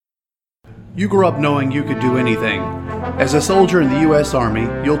You grew up knowing you could do anything. As a soldier in the U.S. Army,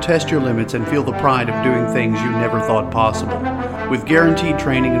 you'll test your limits and feel the pride of doing things you never thought possible. With guaranteed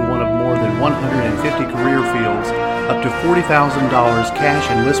training in one of more than 150 career fields, up to $40,000 cash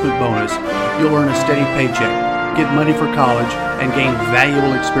enlistment bonus, you'll earn a steady paycheck, get money for college, and gain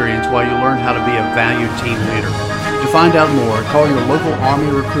valuable experience while you learn how to be a valued team leader. To find out more, call your local Army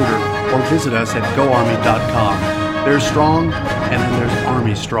recruiter or visit us at GoArmy.com. There's strong, and then there's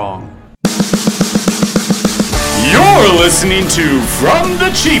Army Strong. You're listening to From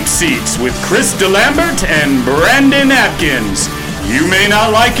the Cheap Seats with Chris DeLambert and Brandon Atkins. You may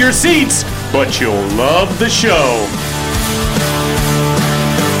not like your seats, but you'll love the show.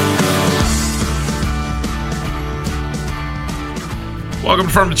 Welcome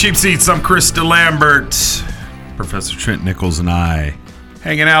to From the Cheap Seats. I'm Chris DeLambert. Professor Trent Nichols and I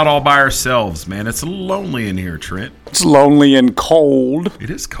hanging out all by ourselves, man. It's lonely in here, Trent. It's lonely and cold.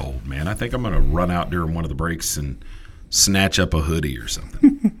 It is cold, man. I think I'm going to run out during one of the breaks and snatch up a hoodie or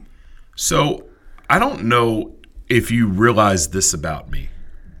something. So, I don't know if you realize this about me,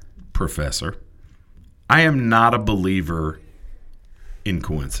 Professor. I am not a believer in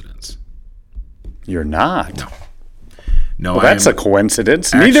coincidence. You're not? No, well, that's a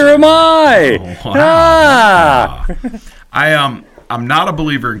coincidence. Actually, neither am I. Oh, wow. I'm not a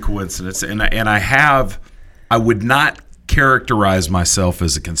believer in coincidence, and I would not characterize myself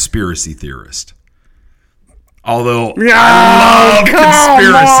as a conspiracy theorist. Although I love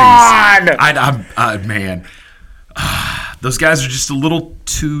conspiracies. Man, those guys are just a little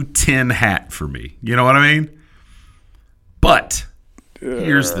too tin hat for me. You know what I mean? But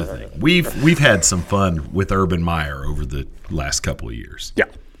here's the thing: we've had some fun with Urban Meyer over the last couple of years. Yeah,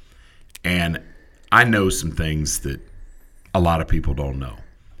 and I know some things that a lot of people don't know.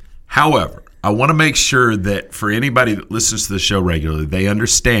 However, I want to make sure that for anybody that listens to the show regularly, they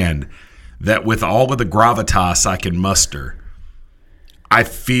understand that with all of the gravitas I can muster, I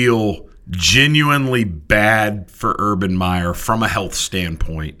feel genuinely bad for Urban Meyer from a health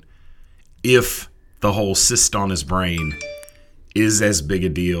standpoint if the whole cyst on his brain is as big a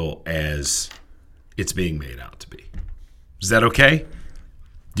deal as it's being made out to be. Is that okay?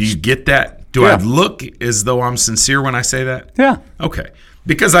 Do you get that? Do I look as though I'm sincere when I say that? Yeah. Okay.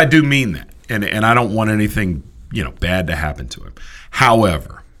 Because I do mean that. And I don't want anything, bad to happen to him.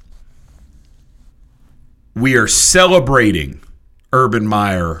 However, we are celebrating Urban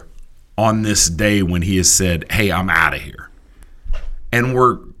Meyer on this day when he has said, "Hey, I'm out of here." And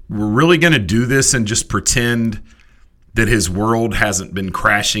we're really going to do this and just pretend that his world hasn't been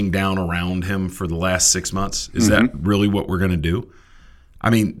crashing down around him for the last 6 months? Is that really what we're going to do? I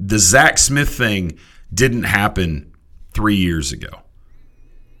mean, the Zach Smith thing didn't happen 3 years ago.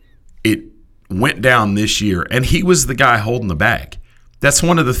 It went down this year, and he was the guy holding the bag. That's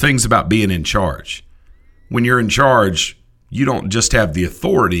one of the things about being in charge. When you're in charge, you don't just have the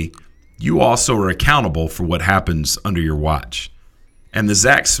authority, you also are accountable for what happens under your watch. And the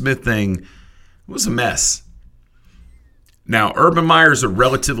Zach Smith thing was a mess. Now, Urban Meyer's a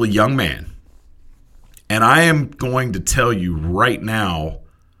relatively young man. And I am going to tell you right now,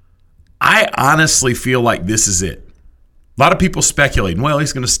 I honestly feel like this is it. A lot of people speculating, well,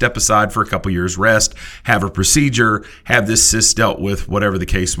 he's going to step aside for a couple years, rest, have a procedure, have this cyst dealt with, whatever the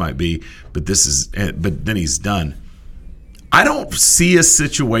case might be, but then he's done. I don't see a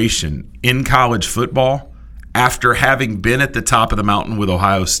situation in college football after having been at the top of the mountain with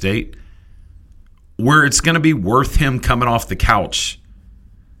Ohio State where it's going to be worth him coming off the couch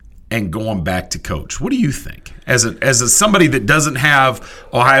and going back to coach. What do you think? As somebody that doesn't have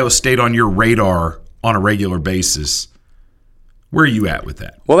Ohio State on your radar on a regular basis, where are you at with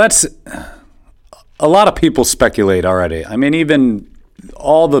that? Well, that's a lot of people speculate already. I mean, even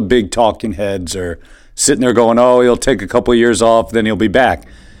all the big talking heads are sitting there going, "Oh, he'll take a couple of years off, then he'll be back."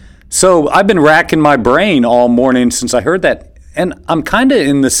 So I've been racking my brain all morning since I heard that, and I'm kind of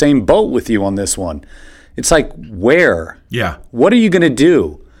in the same boat with you on this one. It's like, where? Yeah. What are you going to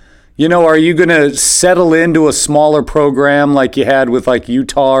do? Are you going to settle into a smaller program like you had with like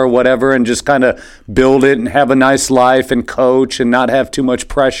Utah or whatever and just kind of build it and have a nice life and coach and not have too much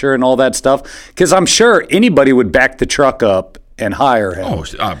pressure and all that stuff? Because I'm sure anybody would back the truck up and hire him.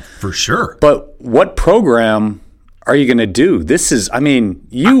 Oh, for sure. But what program are you going to do?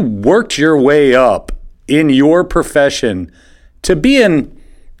 You worked your way up in your profession to being,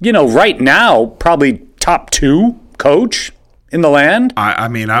 right now, probably top 2 coach in the land.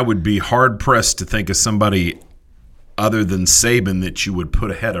 I would be hard-pressed to think of somebody other than Saban that you would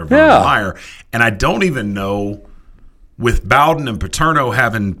put ahead of Urban Meyer. And I don't even know with Bowden and Paterno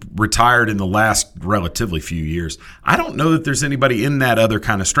having retired in the last relatively few years, I don't know that there's anybody in that other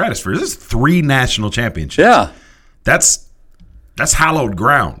kind of stratosphere. This is 3 national championships. Yeah. That's hallowed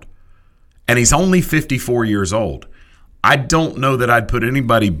ground. And he's only 54 years old. I don't know that I'd put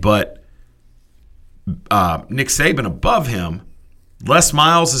anybody but Nick Saban above him. Les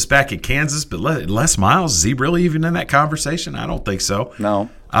Miles is back at Kansas, but Les Miles, is he really even in that conversation? I don't think so. No.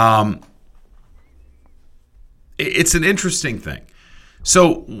 It's an interesting thing.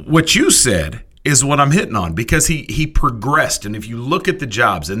 So what you said is what I'm hitting on, because he progressed. And if you look at the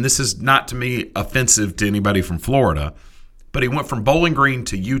jobs, and this is not to me offensive to anybody from Florida, but he went from Bowling Green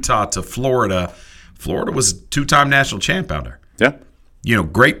to Utah to Florida. Florida was a 2-time national champ out there. Yeah.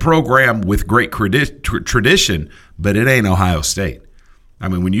 Great program with great tradition, but it ain't Ohio State. I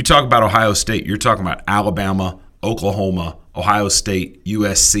mean, when you talk about Ohio State, you're talking about Alabama, Oklahoma, Ohio State,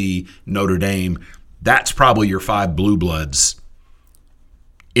 USC, Notre Dame. That's probably your 5 blue bloods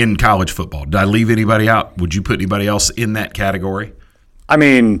in college football. Did I leave anybody out? Would you put anybody else in that category? I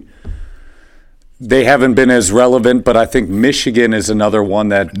mean, they haven't been as relevant, but I think Michigan is another one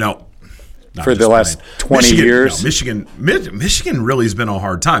that for the last 20 years. Michigan really has been on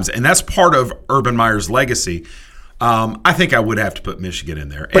hard times, and that's part of Urban Meyer's legacy. I think I would have to put Michigan in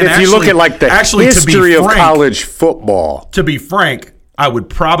there. But if you look at the history of college football. To be frank, I would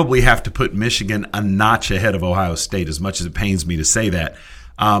probably have to put Michigan a notch ahead of Ohio State, as much as it pains me to say that.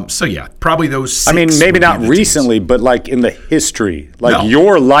 Probably those 6. I mean, maybe not recently, but in the history,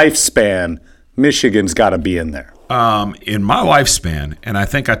 your lifespan, Michigan's got to be in there. In my lifespan, and I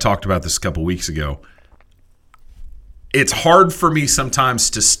think I talked about this a couple weeks ago, it's hard for me sometimes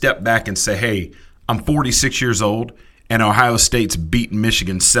to step back and say, hey, I'm 46 years old, and Ohio State's beaten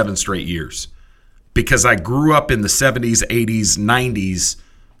Michigan 7 straight years. Because I grew up in the 70s, 80s, 90s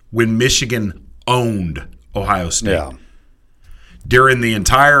when Michigan owned Ohio State. Yeah. During the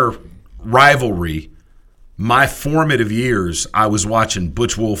entire rivalry, my formative years, I was watching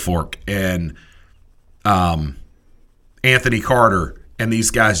Butch Woolfolk and Anthony Carter and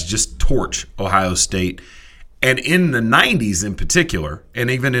these guys just torch Ohio State. And in the 90s in particular, and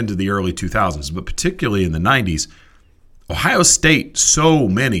even into the early 2000s, but particularly in the 90s, Ohio State so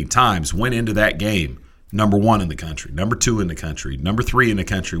many times went into that game number 1 in the country, number 2 in the country, number 3 in the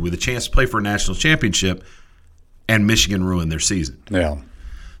country with a chance to play for a national championship, and Michigan ruined their season. Yeah.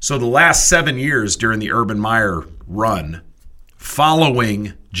 So the last 7 years during the Urban Meyer run,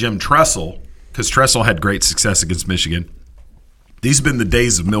 following Jim Tressel, because Tressel had great success against Michigan, these have been the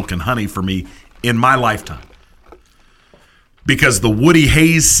days of milk and honey for me in my lifetime. Because the Woody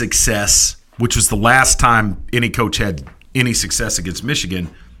Hayes success, which was the last time any coach had any success against Michigan,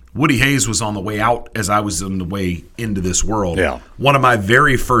 Woody Hayes was on the way out as I was on the way into this world. Yeah. One of my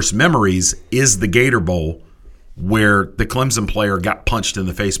very first memories is the Gator Bowl, where the Clemson player got punched in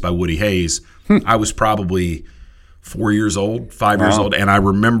the face by Woody Hayes. I was probably 4 years old, 5 years old, and I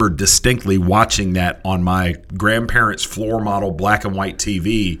remember distinctly watching that on my grandparents' floor model black and white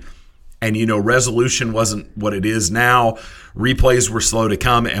TV. And, resolution wasn't what it is now. Replays were slow to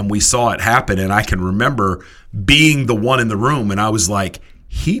come, and we saw it happen. And I can remember being the one in the room, and I was like,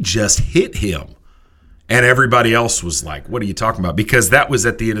 he just hit him. And everybody else was like, what are you talking about? Because that was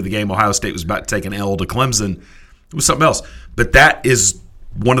at the end of the game. Ohio State was about to take an L to Clemson. It was something else. But that is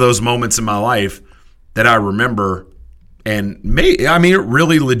one of those moments in my life that I remember. And it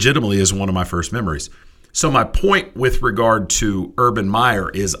really legitimately is one of my first memories. So my point with regard to Urban Meyer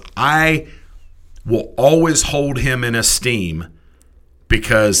is I will always hold him in esteem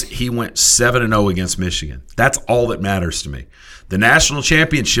because he went 7-0 against Michigan. That's all that matters to me. The national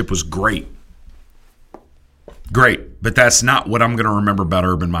championship was great. Great, but that's not what I'm going to remember about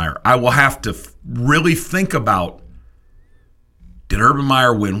Urban Meyer. I will have to really think about, did Urban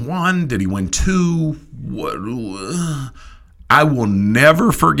Meyer win 1? Did he win 2? I will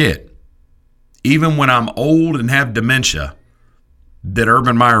never forget, even when I'm old and have dementia, that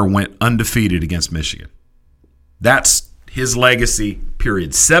Urban Meyer went undefeated against Michigan. That's his legacy,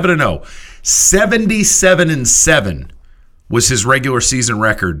 period. 7-0. 77-7 was his regular season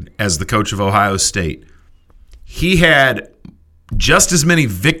record as the coach of Ohio State. He had just as many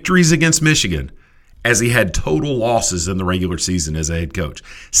victories against Michigan as he had total losses in the regular season as a head coach.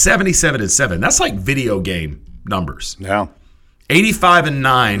 77-7. That's like video game numbers. Yeah.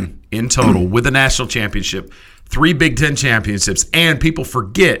 85-9 in total with a national championship, 3 Big Ten championships, and people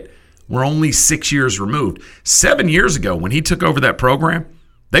forget we're only 6 years removed. 7 years ago, when he took over that program,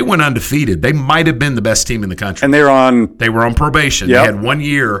 They went undefeated. They might have been the best team in the country. And they were on probation. Yep. They had 1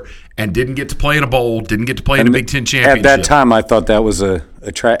 year and didn't get to play in a bowl, didn't get to play in the Big Ten championship. At that time, I thought that was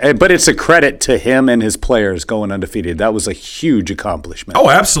but it's a credit to him and his players going undefeated. That was a huge accomplishment. Oh,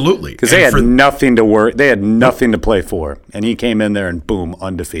 absolutely. Because they had nothing to work. They had nothing to play for, and he came in there and boom,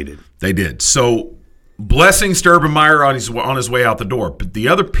 undefeated. They did. So, blessings to Urban Meyer on his way out the door. But the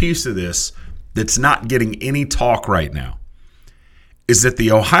other piece of this that's not getting any talk right now is that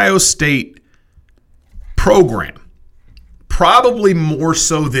the Ohio State program, probably more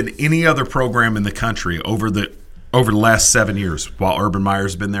so than any other program in the country over the last 7 years while Urban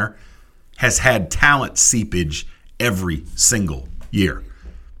Meyer's been there, has had talent seepage every single year.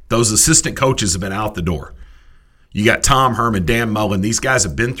 Those assistant coaches have been out the door. You got Tom Herman, Dan Mullen. These guys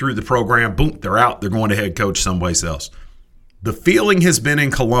have been through the program. Boom, they're out. They're going to head coach someplace else. The feeling has been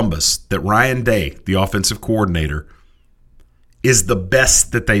in Columbus that Ryan Day, the offensive coordinator, is the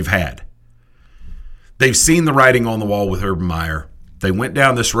best that they've had. They've seen the writing on the wall with Urban Meyer. They went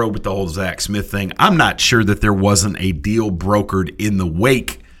down this road with the whole Zach Smith thing. I'm not sure that there wasn't a deal brokered in the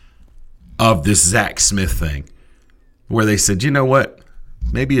wake of this Zach Smith thing where they said, you know what?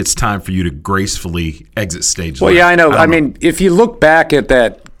 Maybe it's time for you to gracefully exit stage left. Well, yeah, I know. I mean, if you look back at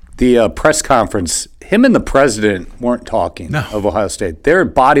the press conference, him and the president weren't talking of Ohio State. Their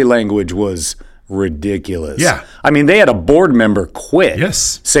body language was ridiculous. Yeah. I mean, they had a board member quit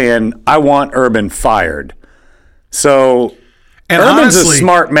saying, I want Urban fired. So Urban's a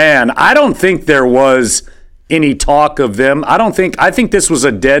smart man. I don't think there was any talk of them. I think this was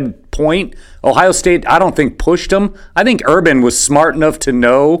a dead point. Ohio State, I don't think pushed them. I think Urban was smart enough to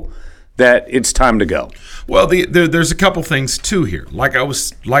know that it's time to go. Well, there's a couple things too here. Like I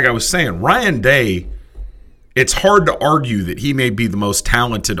was saying, Ryan Day, it's hard to argue that he may be the most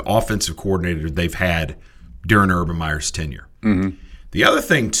talented offensive coordinator they've had during Urban Meyer's tenure. Mm-hmm. The other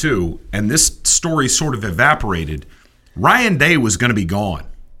thing too, and this story sort of evaporated, Ryan Day was going to be gone.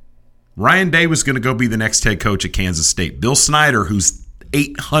 Ryan Day was going to go be the next head coach at Kansas State. Bill Snyder, who's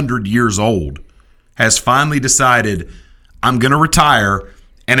 800 years old, has finally decided, I'm going to retire,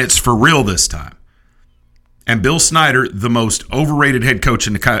 and it's for real this time. And Bill Snyder, the most overrated head coach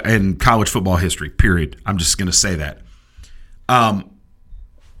in college football history, period. I'm just going to say that.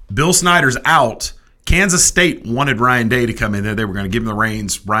 Bill Snyder's out. Kansas State wanted Ryan Day to come in there. They were going to give him the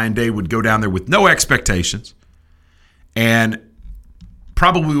reins. Ryan Day would go down there with no expectations and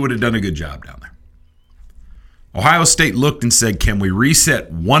probably would have done a good job down there. Ohio State looked and said, can we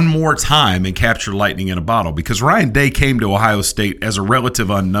reset one more time and capture lightning in a bottle? Because Ryan Day came to Ohio State as a relative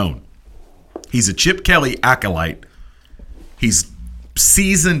unknown. He's a Chip Kelly acolyte. He's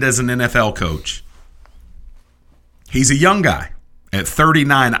seasoned as an NFL coach. He's a young guy. At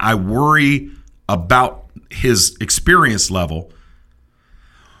 39, I worry about his experience level.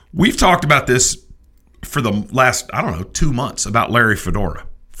 We've talked about this for the last, 2 months about Larry Fedora.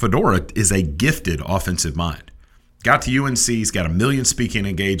 Fedora is a gifted offensive mind. Got to UNC. He's got 1 million speaking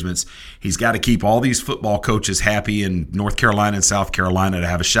engagements. He's got to keep all these football coaches happy in North Carolina and South Carolina to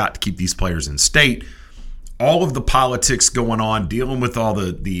have a shot to keep these players in state. All of the politics going on, dealing with all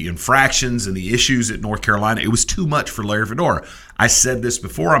the infractions and the issues at North Carolina, it was too much for Larry Fedora. I said this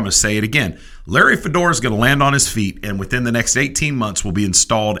before. I'm going to say it again. Larry Fedora is going to land on his feet, and within the next 18 months will be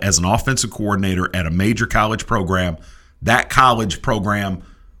installed as an offensive coordinator at a major college program. That college program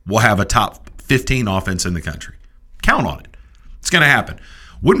will have a top 15 offense in the country. Count on it. It's going to happen.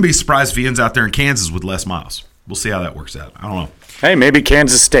 Wouldn't be surprised if he ends out there in Kansas with Les Miles. We'll see how that works out. I don't know. Hey, maybe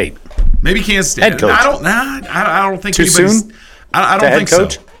Kansas State. Maybe Kansas State. Head coach. I don't think too soon. I don't think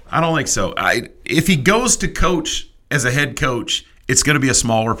coach? so. I don't think so. If he goes to coach as a head coach, it's going to be a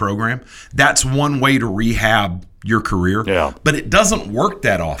smaller program. That's one way to rehab your career. Yeah. But it doesn't work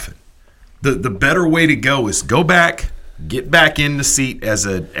that often. The better way to go is go back, get back in the seat as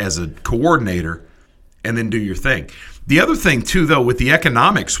a coordinator, and then do your thing. The other thing, too, though, with the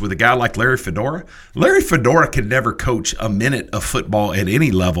economics with a guy like Larry Fedora could never coach a minute of football at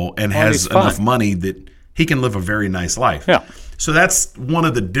any level and has enough money that he can live a very nice life. Yeah. So that's one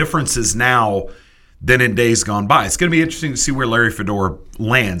of the differences now than in days gone by. It's going to be interesting to see where Larry Fedora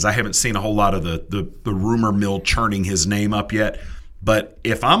lands. I haven't seen a whole lot of the rumor mill churning his name up yet. But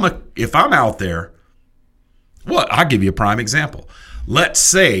if I'm out there, well, I'll give you a prime example. Let's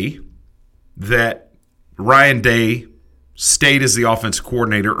say that Ryan Day stayed as the offensive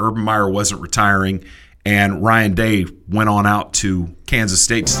coordinator. Urban Meyer wasn't retiring, and Ryan Day went on out to Kansas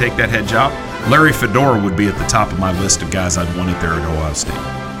State to take that head job. Larry Fedora would be at the top of my list of guys I'd want it there at Ohio State.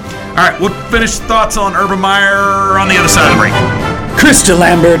 All right, we'll finish thoughts on Urban Meyer on the other side of the break. Krista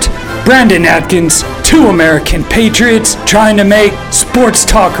Lambert, Brandon Atkins, Two American patriots trying to make sports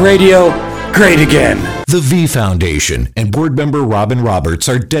talk radio great again. The V Foundation and board member Robin Roberts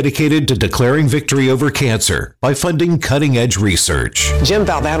are dedicated to declaring victory over cancer by funding cutting-edge research. Jim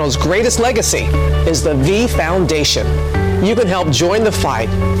Valvano's greatest legacy is the V Foundation. You can help join the fight,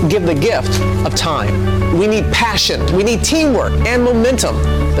 give the gift of time. We need passion, we need teamwork and momentum.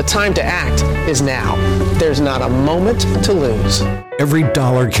 The time to act is now. There's not a moment to lose. Every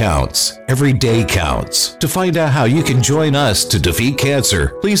dollar counts. Every day counts. To find out how you can join us to defeat cancer,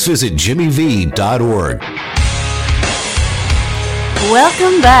 please visit jimmyv.org.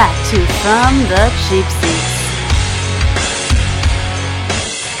 Welcome back to From the Cheap Seats.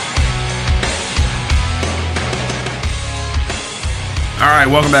 All right,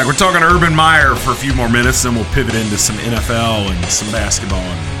 welcome back. We're talking Urban Meyer for a few more minutes, then we'll pivot into some NFL and some basketball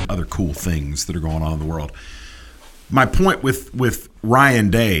and other cool things that are going on in the world. My point with Ryan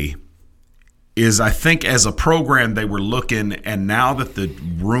Day is I think as a program they were looking, and now that the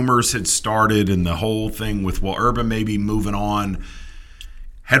rumors had started and the whole thing with, well, Urban may be moving on,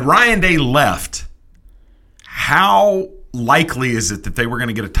 had Ryan Day left, how likely is it that they were going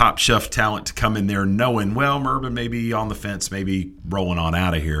to get a top shelf talent to come in there knowing, well, Urban may be on the fence, maybe rolling on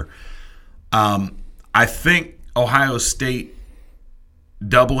out of here? I think Ohio State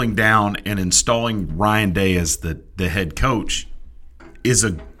doubling down and installing Ryan Day as the head coach is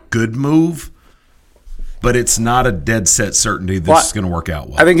a good move, but it's not a dead set certainty this is going to work out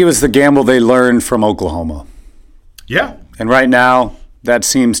well. I think it was the gamble they learned from Oklahoma. Yeah. And right now, that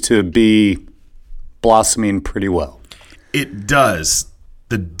seems to be blossoming pretty well. It does.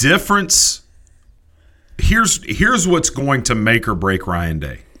 The difference, here's what's going to make or break Ryan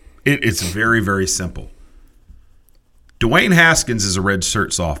Day. It's very, very simple. Dwayne Haskins is a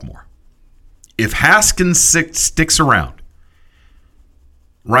redshirt sophomore. If Haskins sticks around,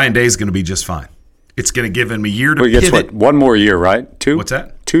 Ryan Day is going to be just fine. It's going to give him a year to pivot. What, one more year, right? Two? What's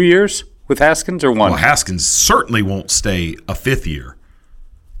that? 2 years with Haskins or one? Well, Haskins certainly won't stay a fifth year,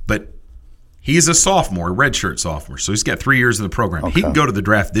 but he's a sophomore, a redshirt sophomore, so he's got 3 years in the program. Okay. He can go to the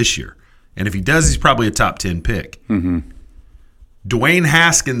draft this year, and if he does, he's probably a top 10 pick. Mm-hmm. Dwayne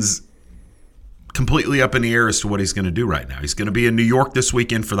Haskins, completely up in the air as to what he's going to do right now. He's going to be in New York this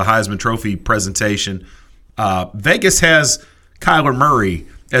weekend for the Heisman Trophy presentation. Vegas has Kyler Murray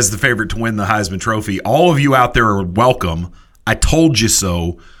as the favorite to win the Heisman Trophy. All of you out there are welcome. I told you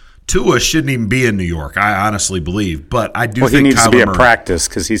so. Tua shouldn't even be in New York, I honestly believe. But I do think he needs Kyler to be Murray, at practice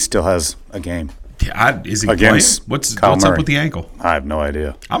because he still has a game. Is he against playing? What's Murray. up with the ankle? I have no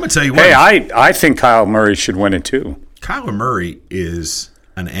idea. I'm going to tell you what. Hey, I think Kyle Murray should win it too. Kyler Murray is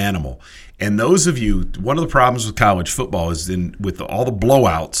an animal. And those of you, one of the problems with college football is with all the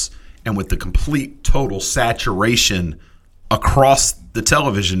blowouts and with the complete total saturation across the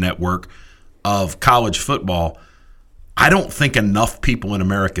television network of college football, I don't think enough people in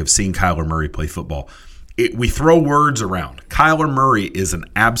America have seen Kyler Murray play football. We throw words around. Kyler Murray is an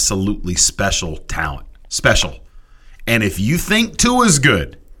absolutely special talent. Special. And if you think Tua's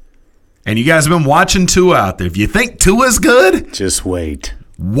good, and you guys have been watching Tua out there, if you think Tua's good, just wait.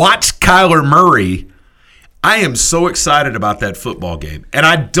 Watch Kyler Murray. I am so excited about that football game. And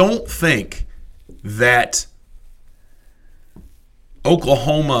I don't think that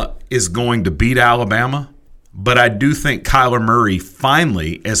Oklahoma is going to beat Alabama, but I do think Kyler Murray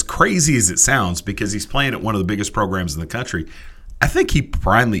finally, as crazy as it sounds, because he's playing at one of the biggest programs in the country, I think he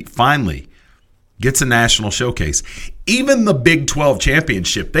finally gets a national showcase. Even the Big 12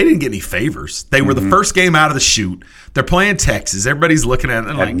 championship, they didn't get any favors. They were the first game out of the chute. They're playing Texas. Everybody's looking at it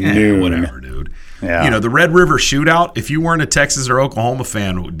and like, whatever, dude. Yeah. You know, the Red River Shootout, if you weren't a Texas or Oklahoma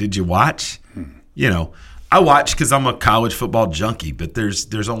fan, did you watch? You know, I watch because I'm a college football junkie, but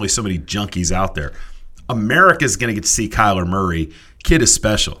there's only so many junkies out there. America's going to get to see Kyler Murray. Kid is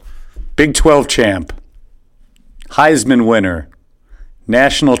special. Big 12 champ, Heisman winner,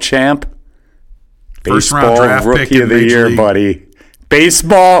 national champ, first-round draft rookie pick of the year, league. buddy.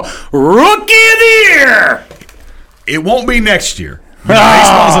 Baseball rookie of the year. It won't be next year.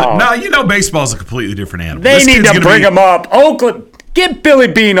 Baseball's a completely different animal. They need to bring him up. Oakland, get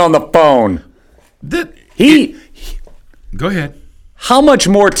Billy Bean on the phone. Go ahead. How much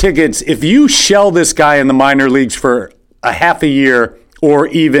more tickets, if you shell this guy in the minor leagues for a half a year or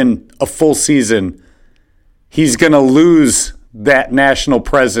even a full season, he's going to lose that national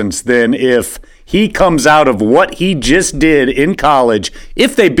presence than if he comes out of what he just did in college,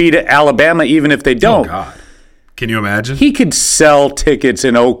 if they beat Alabama, even if they don't. Oh, God. Can you imagine? He could sell tickets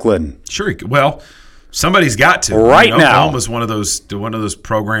in Oakland. Sure he could. Well, somebody's got to. Right now. Oklahoma's one of those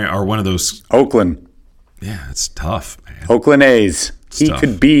program or one of those. Oakland. Yeah, it's tough, man. Oakland A's. He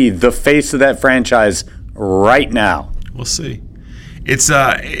could be the face of that franchise right now. We'll see. It's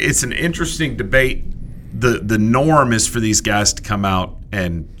an interesting debate. The norm is for these guys to come out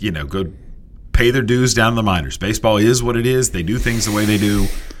and, go pay their dues down in the minors. Baseball is what it is. They do things the way they do.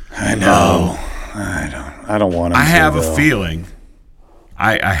 I know. I don't want to. I have a feeling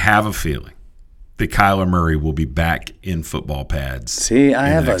that Kyler Murray will be back in football pads. See,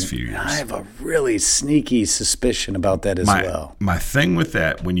 I in the next few years. I have a really sneaky suspicion about that as well. My thing with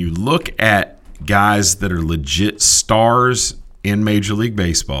that, when you look at guys that are legit stars in Major League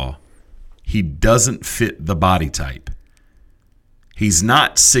Baseball, he doesn't fit the body type. He's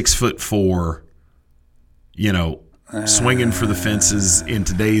not 6'4", swinging for the fences in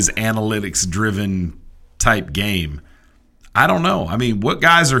today's analytics-driven type game. I don't know. I mean, what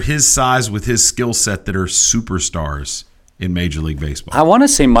guys are his size with his skill set that are superstars in Major League Baseball? I want to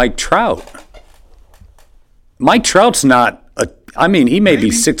say Mike Trout. Mike Trout's not he may be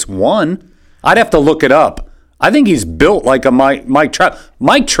 6'1". I'd have to look it up. I think he's built like a Mike Trout.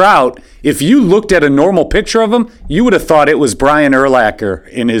 Mike Trout, if you looked at a normal picture of him, you would have thought it was Brian Urlacher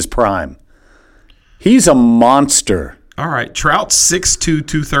in his prime. He's a monster. All right. Trout's 6'2",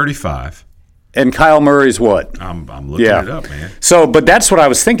 235. And Kyle Murray's what? I'm looking it up, man. So, but that's what I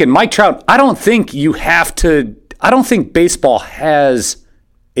was thinking. Mike Trout, I don't think baseball has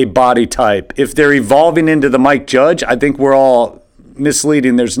a body type. If they're evolving into the Mike Judge, I think we're all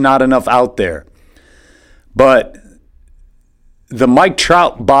misleading. There's not enough out there. But the Mike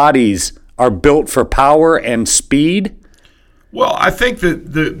Trout bodies are built for power and speed. Well, I think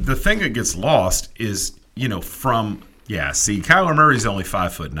that the thing that gets lost is, Kyler Murray's only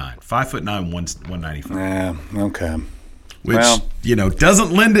 5'9", 5'9", 195. Yeah, okay. Which,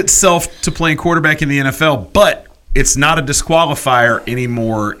 doesn't lend itself to playing quarterback in the NFL, but it's not a disqualifier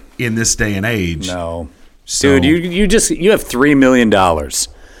anymore in this day and age. No. So, dude, you have $3 million.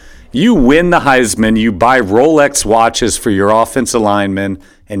 You win the Heisman, you buy Rolex watches for your offensive linemen,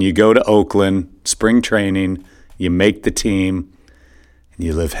 and you go to Oakland, spring training, you make the team, and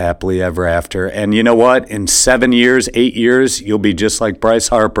you live happily ever after. And you know what? In 7 years, 8 years, you'll be just like Bryce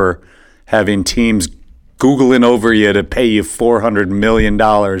Harper, having teams Googling over you to pay you $400 million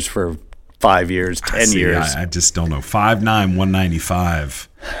for 5 years, 10 years. I just don't know. 5'9", 195.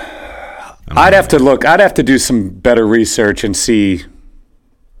 I'd have to look. I'd have to do some better research and see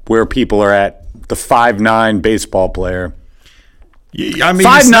where people are at. The 5'9" baseball player. Yeah, I mean,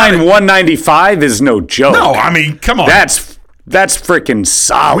 5'9", 195 is no joke. No, I mean, come on. That's freaking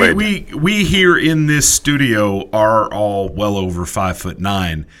solid. We here in this studio are all well over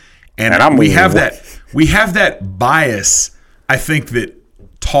 5'9", and we have that bias. I think that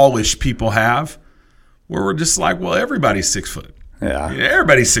tallish people have, where we're just like, well, everybody's 6 foot. Yeah,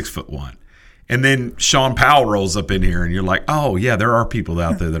 everybody's 6'1". And then Sean Powell rolls up in here, and you're like, "Oh yeah, there are people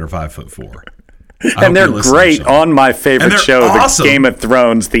out there that are 5'4", and they're great on my favorite show, awesome. The Game of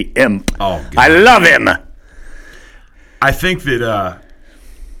Thrones, The Imp. Oh, God. I love him. I think that,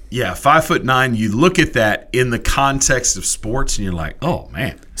 5'9". You look at that in the context of sports, and you're like, "Oh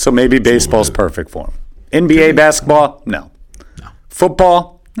man." So maybe baseball's perfect for him. NBA basketball, no.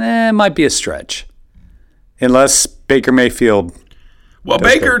 Football, might be a stretch, unless Baker Mayfield. Well,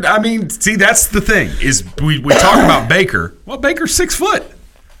 Baker, I mean, see, that's the thing, is we talk about Baker. Well, Baker's 6 foot.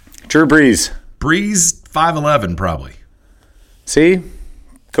 Drew Brees. Brees, 5'11", probably. See?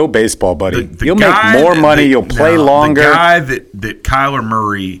 Go baseball, buddy. You'll make more money. You'll play longer. The guy that Kyler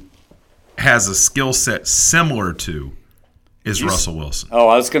Murray has a skill set similar to is Russell Wilson. Oh,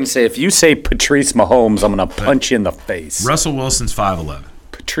 I was going to say, if you say Patrice Mahomes, I'm going to punch you in the face. Russell Wilson's 5'11".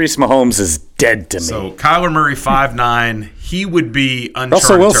 Patrice Mahomes is dead to me. So Kyler Murray 5'9", he would be uncharted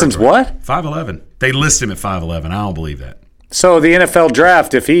Russell Wilson's territory. What? 5'11". They list him at 5'11". I don't believe that. So the NFL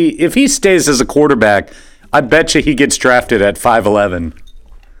draft, if he stays as a quarterback, I bet you he gets drafted at 5'11".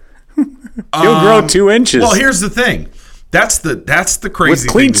 He'll grow 2 inches. Well, here's the thing. That's the crazy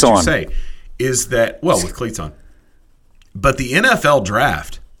thing that you say is that, well, with cleats on. But the NFL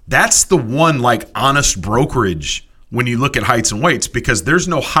draft, that's the one like honest brokerage when you look at heights and weights, because there's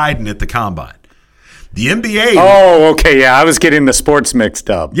no hiding at the combine. The NBA. Oh, okay, yeah. I was getting the sports mixed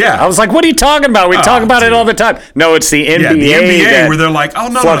up. Yeah. I was like, what are you talking about? We talk about it all the time. No, it's the NBA. Yeah, the NBA where they're like, oh,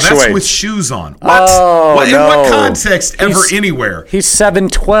 no, that's with shoes on. What? Oh, in what context ever anywhere? He's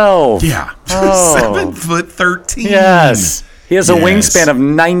 7'12". Yeah. Oh. 7'13". Yes. He has a wingspan of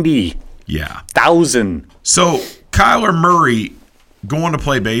 90,000. So Kyler Murray going to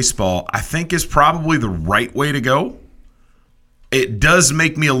play baseball, I think, is probably the right way to go. It does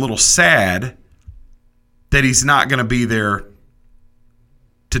make me a little sad that he's not going to be there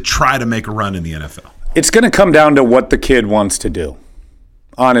to try to make a run in the NFL. It's going to come down to what the kid wants to do.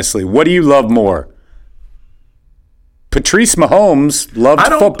 honestly, what do you love more? Patrice Mahomes loved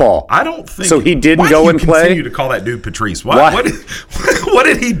football. I don't think so. He didn't go and play. Continue to call that dude Patrice. What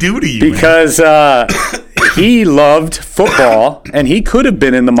did he do to you? Because he loved football, and he could have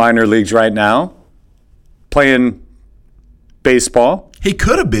been in the minor leagues right now, playing baseball. He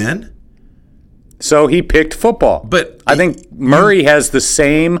could have been. So he picked football. But I think Murray has the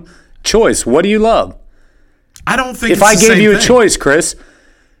same choice. What do you love? I don't think. If I gave you a choice, Chris.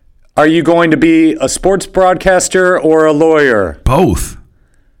 Are you going to be a sports broadcaster or a lawyer? Both.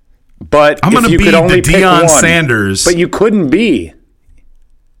 But I'm going to be the Deion Sanders. But you couldn't be.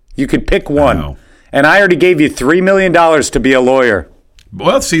 You could pick one. And I already gave you $3 million to be a lawyer.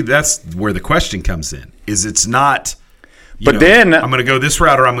 Well, see, that's where the question comes in. It's not, then I'm going to go this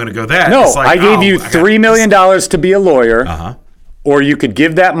route or I'm going to go that. No, it's like, I gave you $3 million to be a lawyer. Uh-huh. Or you could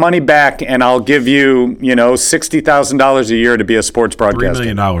give that money back, and I'll give you, $60,000 a year to be a sports broadcaster.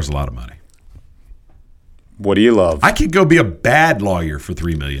 $3 million is a lot of money. What do you love? I could go be a bad lawyer for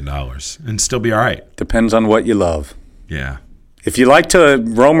 $3 million and still be all right. Depends on what you love. Yeah. If you like to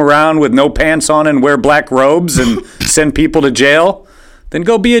roam around with no pants on and wear black robes and send people to jail, then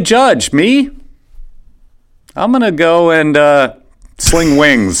go be a judge. Me? I'm going to go and sling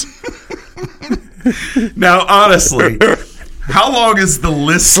wings. Now, honestly... How long is the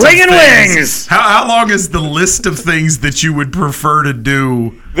list Slinging of things? wings! How long is the list of things that you would prefer to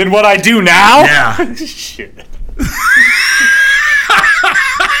do? Than what I do now? Yeah. Shit.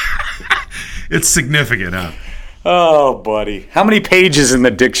 It's significant, huh? Oh, buddy. How many pages in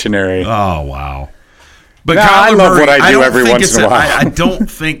the dictionary? Oh, wow. But I love what I do every once in a while. I don't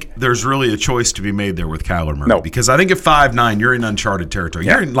think there's really a choice to be made there with Kyler Murray. No. Because I think at 5'9", you're in uncharted territory.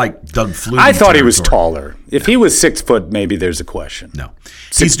 Yeah. You're in, like, Doug Flutie I thought he was territory. taller. If he was 6 foot, maybe there's a question. No.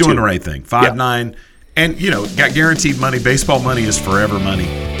 He's 6'2". doing the right thing. 5'9", and, got guaranteed money. Baseball money is forever money.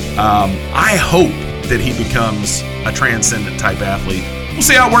 I hope that he becomes a transcendent type athlete. We'll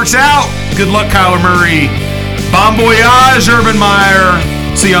see how it works out. Good luck, Kyler Murray. Bon voyage, Urban Meyer.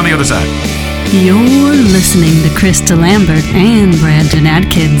 See you on the other side. You're listening to Krista Lambert and Brandon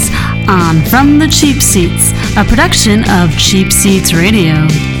Adkins on From the Cheap Seats, a production of Cheap Seats Radio.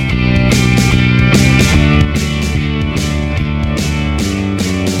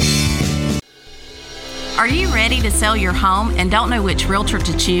 Are you ready to sell your home and don't know which realtor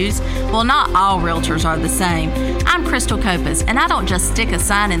to choose? Well, not all realtors are the same. I'm Crystal Copas, and I don't just stick a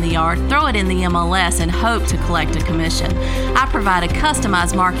sign in the yard, throw it in the MLS, and hope to collect a commission. I provide a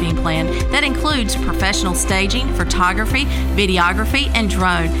customized marketing plan that includes professional staging, photography, videography, and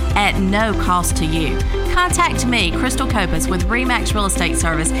drone at no cost to you. Contact me, Crystal Copas, with RE/MAX Real Estate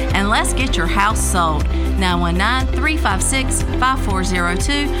Service, and let's get your house sold.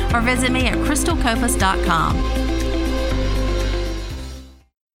 919-356-5402 or visit me at crystalcopas.com.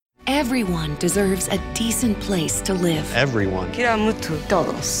 Everyone deserves a decent place to live. Everyone.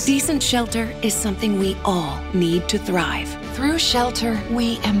 Decent shelter is something we all need to thrive. Through shelter,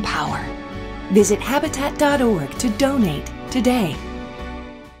 we empower. Visit Habitat.org to donate today.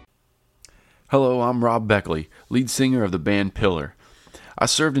 Hello, I'm Rob Beckley, lead singer of the band Pillar. I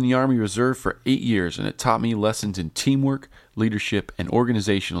served in the Army Reserve for 8 years, and it taught me lessons in teamwork, leadership, and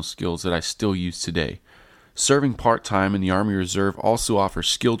organizational skills that I still use today. Serving part-time in the Army Reserve also offers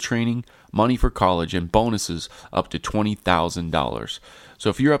skill training, money for college, and bonuses up to $20,000. So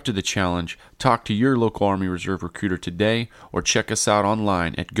if you're up to the challenge, talk to your local Army Reserve recruiter today or check us out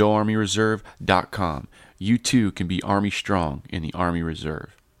online at goarmyreserve.com. You too can be Army strong in the Army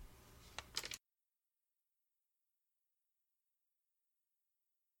Reserve.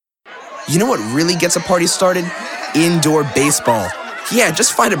 You know what really gets a party started? Indoor baseball. Yeah,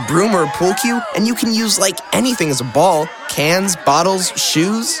 just find a broom or a pool cue, and you can use like anything as a ball. Cans, bottles,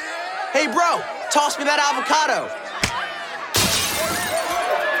 shoes. Hey, bro, toss me that avocado.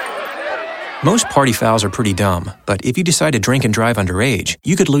 Most party fouls are pretty dumb, but if you decide to drink and drive underage,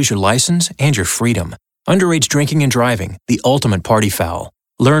 you could lose your license and your freedom. Underage drinking and driving, the ultimate party foul.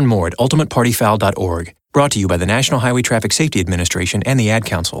 Learn more at ultimatepartyfoul.org. Brought to you by the National Highway Traffic Safety Administration and the Ad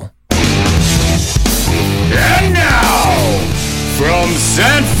Council. And now, from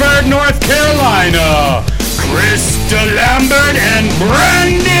Sanford, North Carolina, Krista Lambert and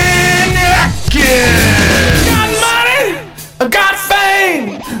Brandon Atkins. Got money, got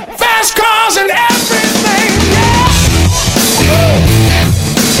fame, fast cars and everything, yeah.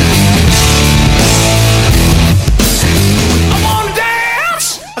 I wanna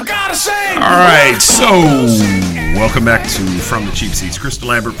dance, I gotta sing. All right, so welcome back to From the Cheap Seats. Krista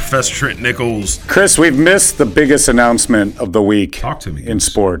Lambert, Professor Trent Nichols. Chris, we've missed the biggest announcement of the week. Talk to me, in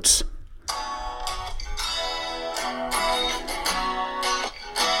sports.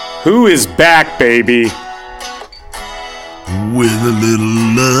 Who is back, baby? With a little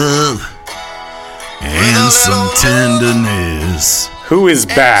love and some tenderness. Who is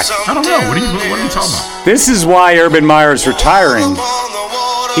back? I don't know. What are you talking about? This is why Urban Meyer's retiring.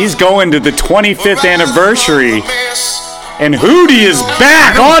 He's going to the 25th anniversary, and Hootie is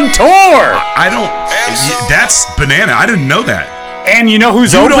back on tour. That's banana. I didn't know that. And you know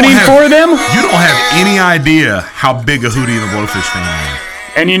who's opening for them? You don't have any idea how big a Hootie and the Blowfish fan I am.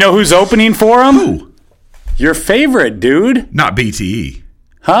 And you know who's opening for them? Who? Your favorite, dude. Not BTE.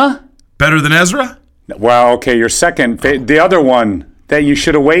 Huh? Better than Ezra? Well, okay, your second. The other one that you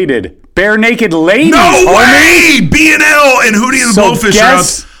should have waited. Bare Naked Ladies. No way! B&L and Hootie and the Blowfish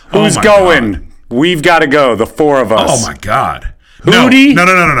guess who's going? God. We've got to go, the four of us. Oh, my God. Hootie?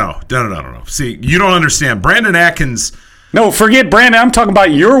 No. See, you don't understand. Brandon Atkins. No, forget Brandon. I'm talking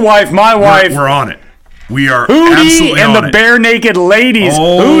about your wife, my wife. We're on it. We are Hootie and the it. Bare Naked Ladies.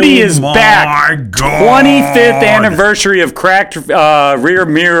 Hootie is back. God. 25th anniversary of Cracked Rear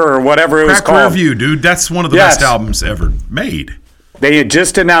Mirror or whatever it was called. Cracked Rear View, dude. That's one of the best albums ever made. They had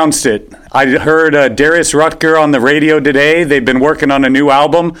just announced it. I heard Darius Rutger on the radio today. They've been working on a new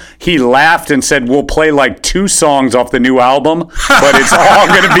album. He laughed and said, we'll play like 2 songs off the new album, but it's all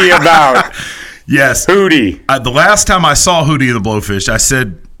going to be about yes, Hootie. The last time I saw Hootie and the Blowfish, I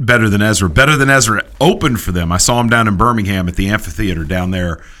said Better Than Ezra. Better Than Ezra opened for them. I saw him down in Birmingham at the amphitheater down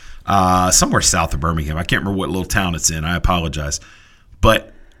there, somewhere south of Birmingham. I can't remember what little town it's in. I apologize.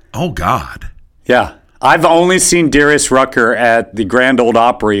 But, oh, God. Yeah. I've only seen Darius Rucker at the Grand Ole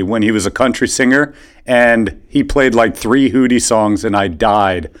Opry when he was a country singer, and he played like 3 Hootie songs, and I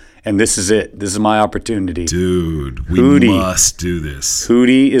died. And this is it. This is my opportunity. Dude, we must do this.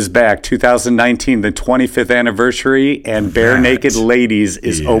 Hootie is back. 2019, the 25th anniversary, and Bare Naked Ladies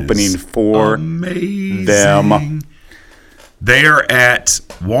is opening for them. They are at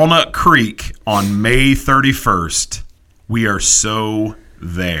Walnut Creek on May 31st. We are so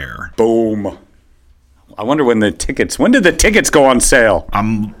there. Boom. I wonder when did the tickets go on sale?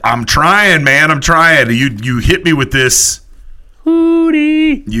 I'm trying, man. I'm trying. You hit me with this.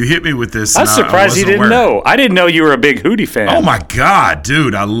 Hootie. You hit me with this. I'm surprised you didn't know. I didn't know you were a big Hootie fan. Oh, my God,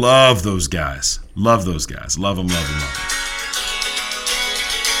 dude. I love those guys. Love those guys. Love them.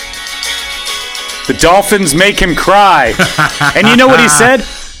 The Dolphins make him cry. And you know what he said?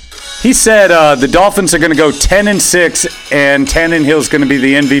 He said the Dolphins are going to go 10-6, and Tannehill's going to be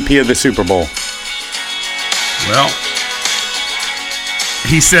the MVP of the Super Bowl. Well,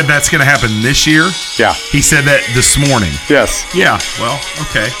 he said that's going to happen this year. Yeah. He said that this morning. Yes. Yeah. Well,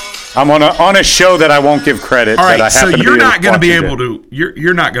 okay. I'm on a show that I won't give credit. All right. That I So happen you're to be not going to be watching able to.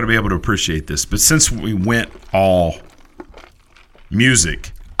 You're not going to be able to appreciate this. But since we went all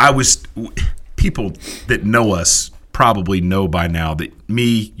music, people that know us probably know by now that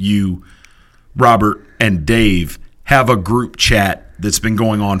me, you, Robert, and Dave have a group chat that's been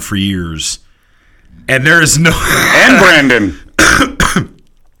going on for years. And there is no... And Brandon.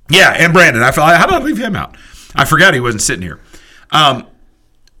 Yeah, and Brandon. How did I leave him out? I forgot he wasn't sitting here.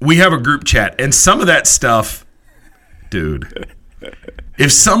 We have a group chat, and some of that stuff, dude,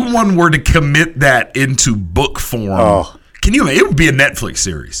 if someone were to commit that into book form, can you imagine? It would be a Netflix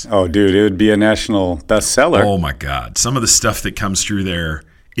series. Oh, dude, it would be a national bestseller. Oh, my God. Some of the stuff that comes through there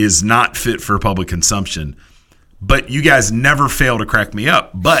is not fit for public consumption. But you guys never fail to crack me up.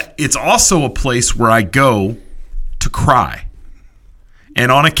 But it's also a place where I go to cry.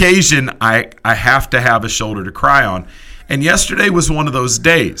 And on occasion, I have to have a shoulder to cry on. And yesterday was one of those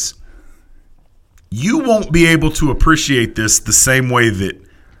days. You won't be able to appreciate this the same way that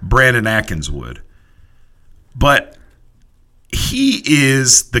Brandon Atkins would. But he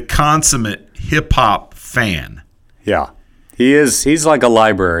is the consummate hip-hop fan. Yeah. He is. He's like a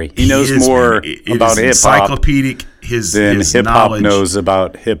library. He knows more about hip-hop encyclopedic his hip-hop knows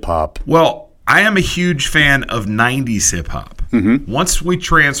about hip-hop. Well, I am a huge fan of 90s hip-hop. Mm-hmm. Once we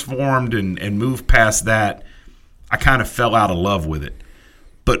transformed and moved past that, I kind of fell out of love with it.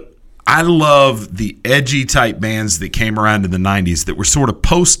 But I love the edgy type bands that came around in the 90s that were sort of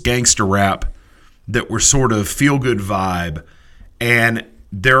post-gangster rap, that were sort of feel-good vibe. And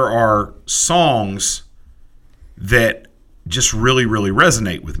there are songs that just really, really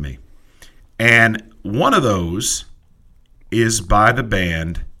resonate with me. And one of those is by the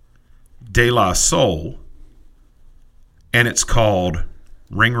band De La Soul, and it's called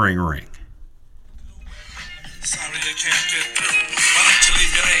Ring, Ring, Ring. Sorry I can't get through. Why don't you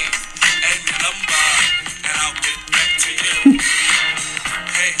leave your name and your number, and I'll get back to you.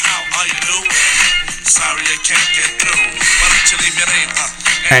 Hey, how are you doing? Sorry I can't get through. Why don't you leave your name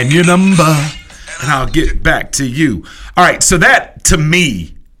and your number, and I'll get back to you. All right, so that, to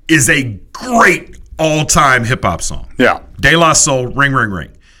me, is a great all-time hip-hop song. Yeah. De La Soul, Ring, Ring,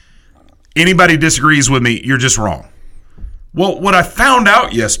 Ring. Anybody disagrees with me, you're just wrong. Well, what I found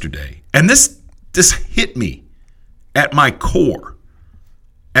out yesterday, and this hit me at my core,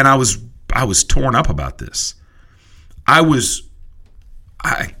 and I was torn up about this. I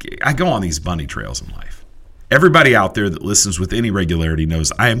go on these bunny trails in life. Everybody out there that listens with any regularity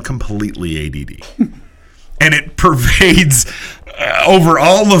knows I am completely ADD. And it pervades over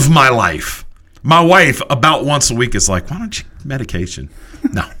all of my life. My wife, about once a week, is like, why don't you medication?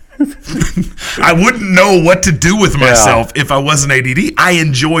 No. I wouldn't know what to do with myself if I wasn't ADD. I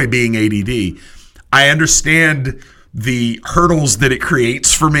enjoy being ADD. I understand the hurdles that it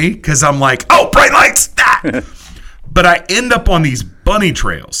creates for me because I'm like, oh, bright lights. But I end up on these bunny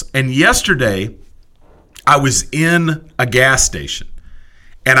trails. And yesterday, I was in a gas station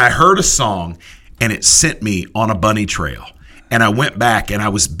and I heard a song and it sent me on a bunny trail. And I went back and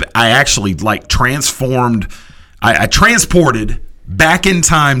I actually like transformed. I transported back in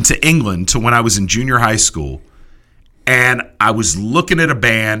time to England to when I was in junior high school. And I was looking at a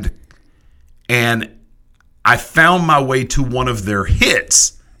band and I found my way to one of their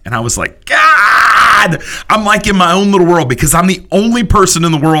hits. And I was like, God, I'm like in my own little world because I'm the only person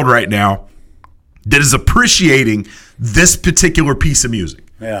in the world right now that is appreciating this particular piece of music.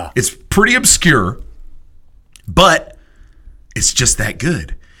 Yeah. It's pretty obscure, but it's just that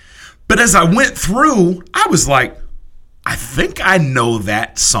good. But as I went through, I was like, I think I know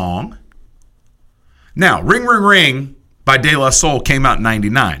that song. Now, Ring, Ring, Ring by De La Soul came out in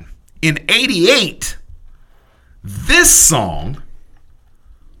 99. In 88, this song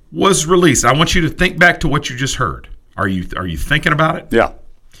was released. I want you to think back to what you just heard. Are you thinking about it? Yeah.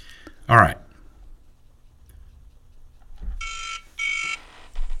 All right.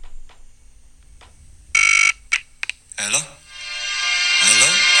 Hello? Hello?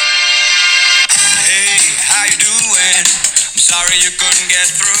 Hey, how you doing? I'm sorry you couldn't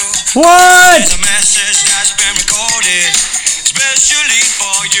get through. What? It's a message that's been recorded, especially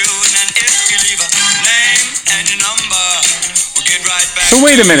for you. And then if you leave a name and your number, we'll get right back. So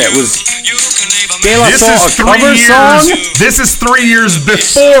wait a minute, was De La This Soul is a cover 3 song? years. This is 3 years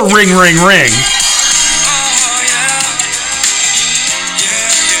before Ring, Ring, Ring.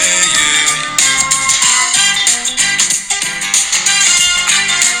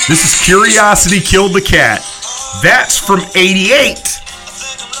 This is Curiosity Killed the Cat. That's from 88.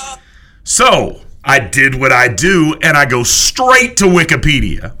 So I did what I do, and I go straight to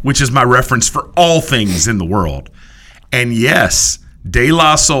Wikipedia, which is my reference for all things in the world. And yes, De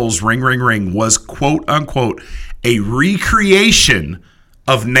La Soul's Ring, Ring, Ring was, quote, unquote, a recreation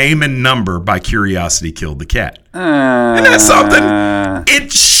of Name and Number by Curiosity Killed the Cat. Isn't that something?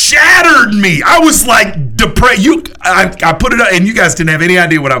 It shattered me. I was like depressed. I put it up, and you guys didn't have any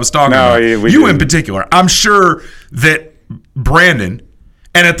idea what I was talking about. You in particular. I'm sure that Brandon,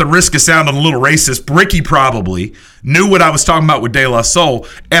 and at the risk of sounding a little racist, Ricky probably knew what I was talking about with De La Soul,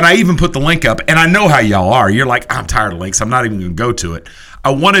 and I even put the link up, and I know how y'all are. You're like, I'm tired of links. I'm not even going to go to it.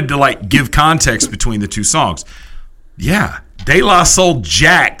 I wanted to like give context between the two songs. Yeah, De La Soul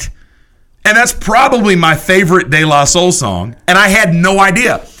jacked. And that's probably my favorite De La Soul song, and I had no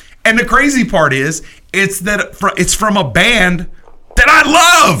idea. And the crazy part is, it's from a band that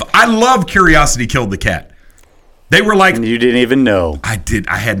I love. I love Curiosity Killed the Cat. They were like... You didn't even know. I did.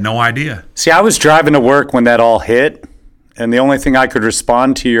 I had no idea. See, I was driving to work when that all hit, and the only thing I could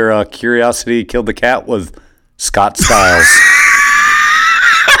respond to your Curiosity Killed the Cat was Scott Skiles.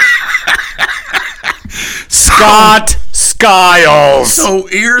 Scott Skiles. So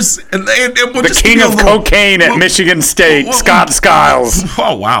here's and we'll the king of cocaine at Michigan State, Scott Skiles.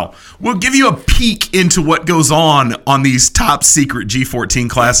 Oh wow! We'll give you a peek into what goes on these top secret G14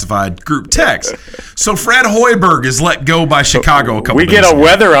 classified group texts. So Fred Hoiberg is let go by Chicago a couple. We get a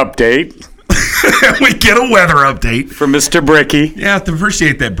weather update. We get a weather update from Mr. Bricky. Yeah, I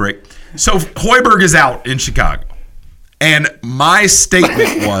appreciate that, Brick. So Hoiberg is out in Chicago, and my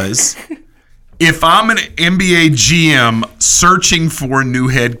statement was, if I'm an NBA GM searching for a new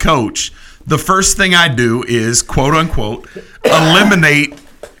head coach, the first thing I do is, quote unquote, eliminate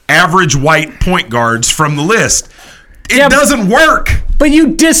average white point guards from the list. It doesn't work. But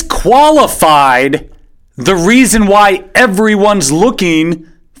you disqualified the reason why everyone's looking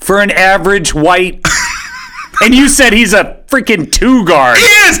for an average white. And you said he's a freaking two guard. He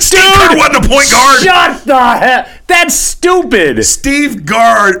is. Steve Kerr wasn't a point guard. Shut the hell. That's stupid. Steve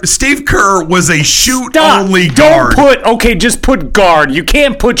Kerr was a shoot-only guard. Just put guard. You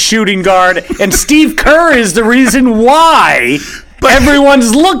can't put shooting guard. And Steve Kerr is the reason why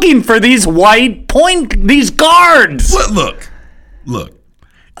everyone's looking for these guards. Look.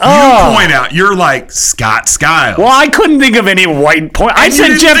 You point out, you're like Scott Skiles. Well, I couldn't think of any white point. I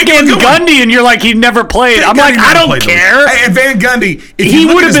said Jeff Van Gundy, and you're like, he never played. I'm like, I don't care. And Van Gundy, he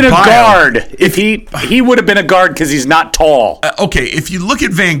would have been a guard. If he would have been a guard because he's not tall. Okay, if you look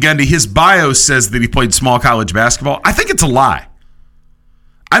at Van Gundy, his bio says that he played small college basketball. I think it's a lie.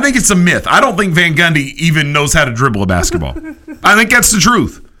 I think it's a myth. I don't think Van Gundy even knows how to dribble a basketball. I think that's the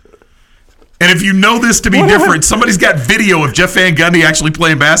truth. And if you know this to be different, somebody's got video of Jeff Van Gundy actually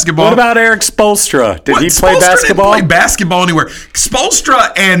playing basketball. What about Eric Spoelstra? Did he play basketball? Didn't play basketball anywhere.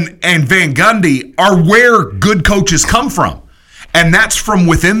 Spoelstra and Van Gundy are where good coaches come from. And that's from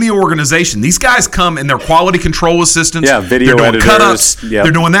within the organization. These guys come and they're quality control assistants. Yeah, video they're doing editors. Cut-ups. Yep.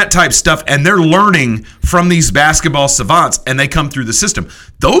 They're doing that type of stuff. And they're learning from these basketball savants, and they come through the system.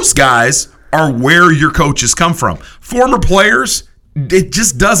 Those guys are where your coaches come from. Former players, it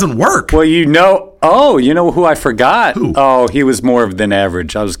just doesn't work. Well, you know who I forgot? Who? Oh, he was more than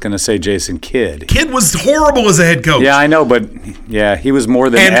average. I was going to say Jason Kidd. Kidd was horrible as a head coach. Yeah, I know, but yeah, he was more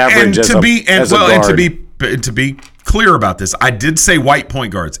than average as a guard. And to be clear about this, I did say white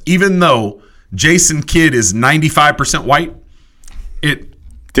point guards. Even though Jason Kidd is 95% white, it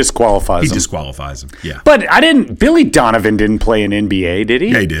disqualifies him. He disqualifies him, yeah. But Billy Donovan didn't play in NBA, did he?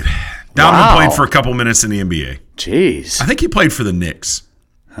 Yeah, he did. Donovan played for a couple minutes in the NBA. Jeez. I think he played for the Knicks.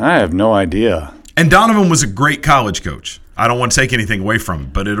 I have no idea. And Donovan was a great college coach. I don't want to take anything away from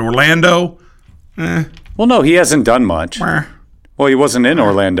him. But at Orlando, Well, no, he hasn't done much. Well, he wasn't in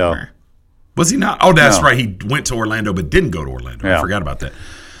Orlando. Was he not? Oh, that's right. He went to Orlando but didn't go to Orlando. Yeah. I forgot about that.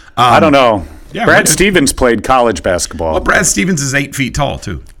 I don't know. Yeah, Brad Stevens played college basketball. Well, Brad Stevens is 8 feet tall,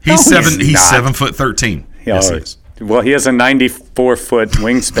 too. He's 7'13". Yes, he is. Well, he has a 94-foot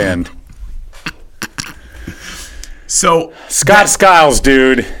wingspan. So Scott Skiles,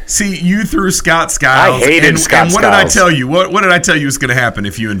 dude. See, you threw Scott Skiles. I hated Scott Skiles. And what did I tell you? What did I tell you was going to happen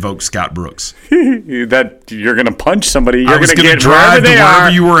if you invoked Scott Brooks? That you're going to punch somebody. You're going to get drive wherever to wherever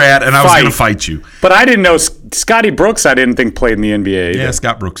you were at, and I was going to fight you. But I didn't know Scotty Brooks. I didn't think played in the NBA. Either. Yeah,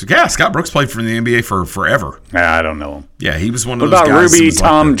 Scott Brooks. Yeah, Scott Brooks played for the NBA for forever. I don't know him. Yeah, he was one of those guys. What about Rudy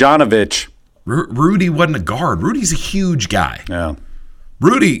Tomjanovich? Rudy wasn't a guard. Rudy's a huge guy. Yeah.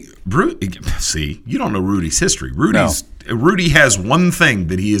 Rudy, see, you don't know Rudy's history. Rudy has one thing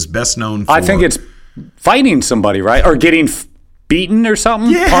that he is best known for. I think it's fighting somebody, right? Or getting beaten or something?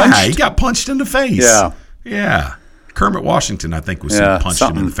 Yeah, punched? He got punched in the face. Yeah. Kermit Washington, I think, was punched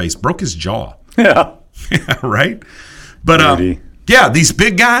him in the face. Broke his jaw. Yeah. Right? But, these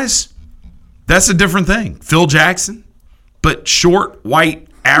big guys, that's a different thing. Phil Jackson, but short, white,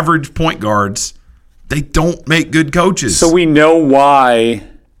 average point guards, they don't make good coaches. So we know why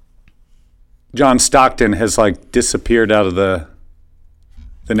John Stockton has disappeared out of the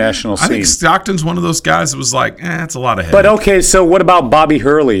national scene. I think Stockton's one of those guys that was like, it's a lot of headache. But okay, so what about Bobby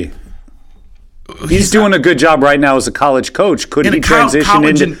Hurley? He's doing a good job right now as a college coach. Could he transition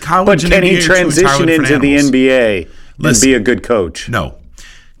into the NBA and be a good coach? No.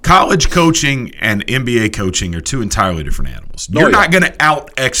 College coaching and NBA coaching are two entirely different animals. You're not going to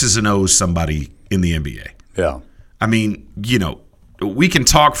out X's and O's somebody in the NBA. Yeah. I mean, we can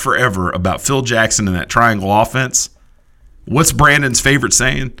talk forever about Phil Jackson and that triangle offense. What's Brandon's favorite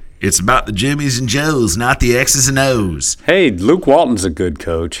saying? It's about the Jimmies and Joes, not the X's and O's. Hey, Luke Walton's a good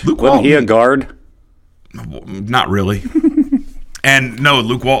coach. Wasn't he a guard? Not really. And no,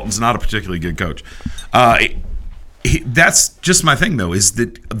 Luke Walton's not a particularly good coach. That's just my thing, though, is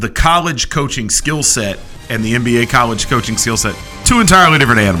that the college coaching skill set and the NBA college coaching skill set, two entirely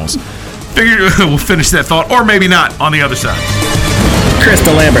different animals. Figure we'll finish that thought, or maybe not, on the other side.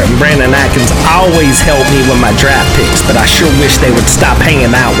 Krista Lambert and Brandon Atkins always help me with my draft picks, but I sure wish they would stop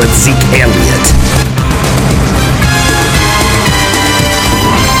hanging out with Zeke Elliott.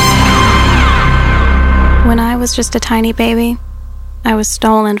 When I was just a tiny baby, I was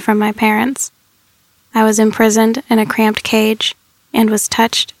stolen from my parents. I was imprisoned in a cramped cage and was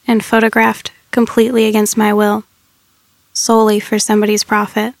touched and photographed completely against my will, solely for somebody's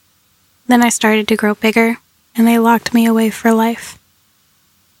profit. Then I started to grow bigger, and they locked me away for life.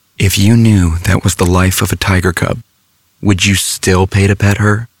 If you knew that was the life of a tiger cub, would you still pay to pet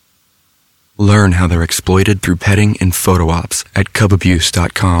her? Learn how they're exploited through petting and photo ops at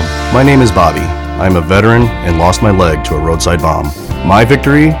cubabuse.com. My name is Bobby. I'm a veteran and lost my leg to a roadside bomb. My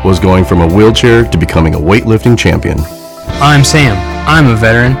victory was going from a wheelchair to becoming a weightlifting champion. I'm Sam. I'm a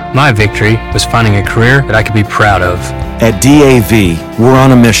veteran. My victory was finding a career that I could be proud of. At DAV, we're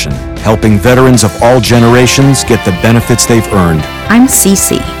on a mission, helping veterans of all generations get the benefits they've earned. I'm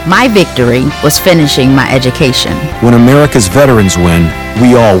Cece. My victory was finishing my education. When America's veterans win,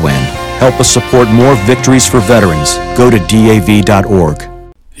 we all win. Help us support more victories for veterans. Go to DAV.org.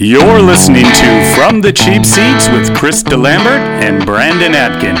 You're listening to From the Cheap Seats with Chris DeLambert and Brandon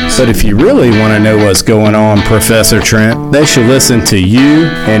Atkins. But if you really want to know what's going on, Professor Trent, they should listen to you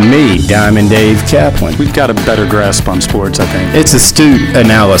and me, Diamond Dave Kaplan. We've got a better grasp on sports, I think. It's astute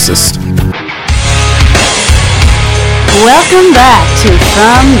analysis. Welcome back to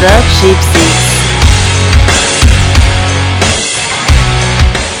From the Cheap Seats.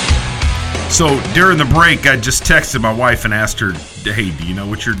 So during the break, I just texted my wife and asked her, hey, do you know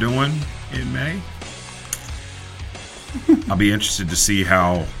what you're doing in May? I'll be interested to see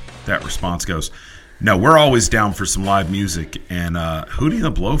how that response goes. No, we're always down for some live music. And Hootie and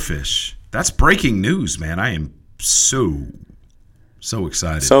the Blowfish, that's breaking news, man. I am so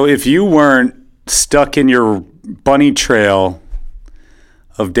excited. So if you weren't stuck in your bunny trail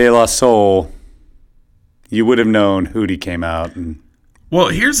of De La Soul, you would have known Hootie came out. And well,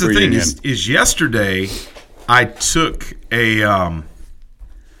 here's the thing: is yesterday I took a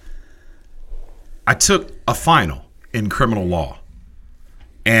final in criminal law,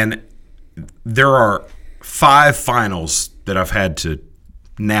 and there are 5 finals that I've had to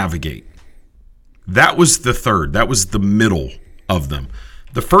navigate. That was the third. That was the middle of them.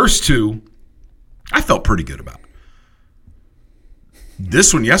 The first 2, I felt pretty good about.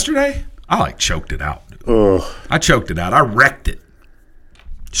 This one yesterday, I choked it out. Ugh. I choked it out. I wrecked it.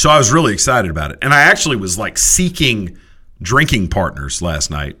 So I was really excited about it. And I actually was seeking drinking partners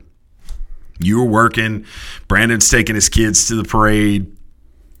last night. You were working. Brandon's taking his kids to the parade.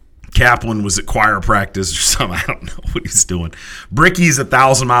 Kaplan was at choir practice or something. I don't know what he's doing. Bricky's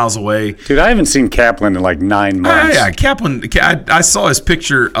 1,000 miles away. Dude, I haven't seen Kaplan in 9 months. Yeah, Kaplan. I saw his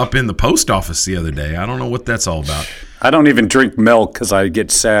picture up in the post office the other day. I don't know what that's all about. I don't even drink milk because I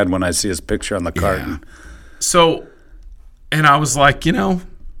get sad when I see his picture on the carton. So, and I was like,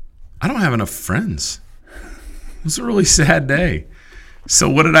 I don't have enough friends. It was a really sad day. So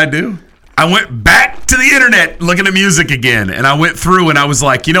what did I do? I went back to the internet looking at music again. And I went through and I was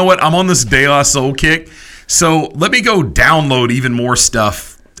like, you know what? I'm on this De La Soul kick. So let me go download even more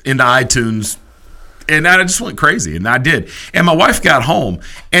stuff into iTunes. And I just went crazy. And I did. And my wife got home.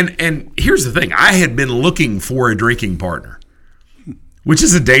 And here's the thing. I had been looking for a drinking partner, which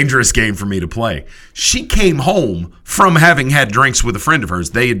is a dangerous game for me to play. She came home from having had drinks with a friend of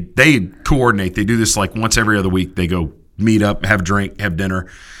hers. They coordinate. They do this once every other week. They go meet up, have a drink, have dinner,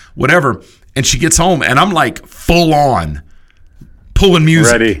 whatever. And she gets home, and I'm full on pulling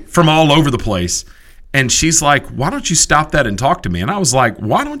music from all over the place. And she's like, why don't you stop that and talk to me? And I was like,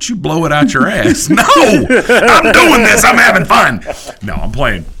 why don't you blow it out your ass? No, I'm doing this. I'm having fun. No, I'm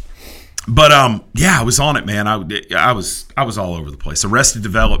playing. But I was on it, man. I was all over the place. Arrested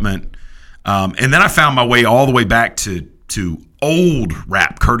Development, and then I found my way all the way back to old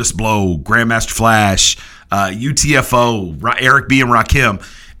rap. Curtis Blow, Grandmaster Flash, UTFO, Eric B. and Rakim,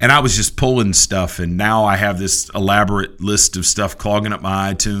 and I was just pulling stuff. And now I have this elaborate list of stuff clogging up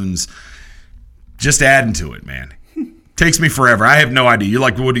my iTunes, just adding to it, man. Takes me forever. I have no idea. You're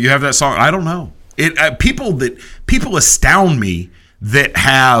like, well, do you have that song? I don't know. People astound me that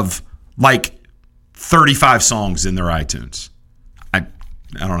have 35 songs in their iTunes. I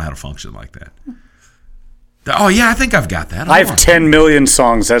don't know how to function like that. Oh, yeah, I think I've got that. I have 10 million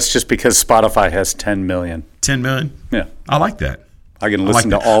songs. That's just because Spotify has 10 million. 10 million? Yeah. I like that. I can listen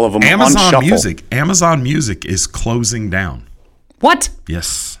to all of them Amazon on shuffle. Amazon Music is closing down. What?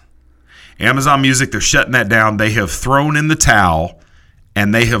 Yes. Amazon Music, they're shutting that down. They have thrown in the towel,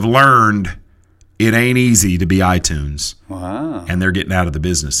 and they have learned it ain't easy to be iTunes. Wow. And they're getting out of the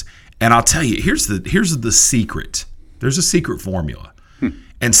business. And I'll tell you, here's the secret. There's a secret formula.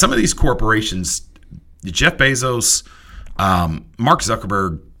 And some of these corporations, Jeff Bezos, Mark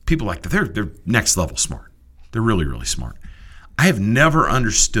Zuckerberg, people like that, they're next level smart. They're really, really smart. I have never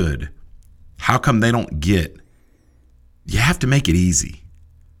understood how come they don't get, you have to make it easy.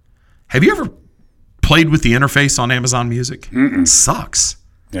 Have you ever played with the interface on Amazon Music? It sucks.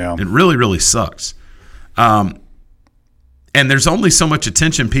 Yeah. It really, really sucks. And there's only so much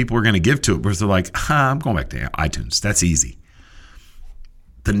attention people are going to give to it because they're like, I'm going back to iTunes. That's easy.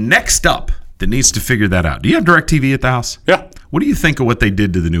 The next up that needs to figure that out. Do you have DirecTV at the house? Yeah. What do you think of what they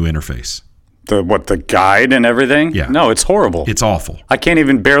did to the new interface? The guide and everything? Yeah. No, it's horrible. It's awful. I can't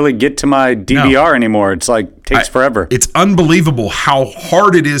even barely get to my DVR anymore. It's takes forever. It's unbelievable how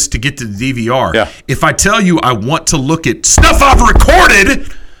hard it is to get to the DVR. Yeah. If I tell you I want to look at stuff I've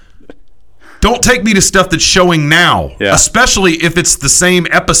recorded, don't take me to stuff that's showing now, especially if it's the same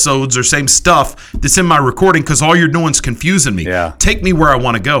episodes or same stuff that's in my recording because all you're doing is confusing me. Yeah. Take me where I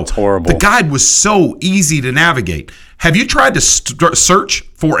want to go. It's horrible. The guide was so easy to navigate. Have you tried to search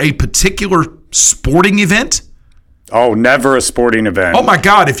for a particular sporting event? Oh, never a sporting event. Oh my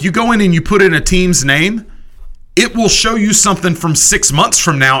God, if you go in and you put in a team's name, it will show you something from 6 months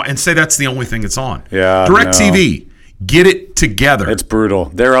from now and say that's the only thing it's on. Yeah. DirecTV, get it together. It's brutal.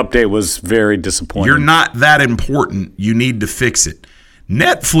 Their update was very disappointing. You're not that important. You need to fix it.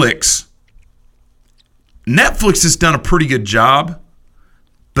 Netflix has done a pretty good job,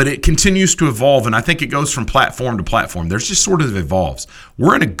 but it continues to evolve, and I think it goes from platform to platform. There's just sort of evolves.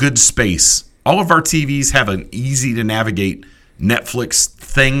 We're in a good space. All of our TVs have an easy-to-navigate Netflix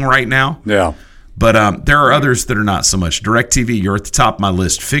thing right now. Yeah. But there are others that are not so much. DirecTV, you're at the top of my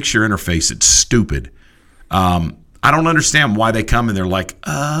list. Fix your interface. It's stupid. I don't understand why they come and they're like,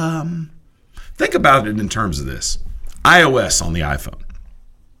 think about it in terms of this. iOS on the iPhone.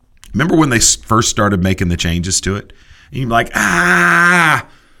 Remember when they first started making the changes to it? And you're like,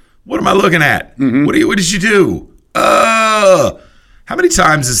 what am I looking at? Mm-hmm. What did you do? How many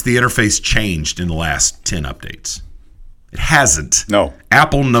times has the interface changed in the last 10 updates? It hasn't. No.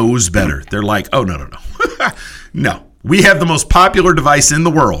 Apple knows better. They're like, oh, no. No. We have the most popular device in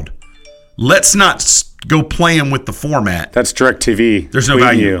the world. Let's not go playing with the format. That's DirecTV. There's no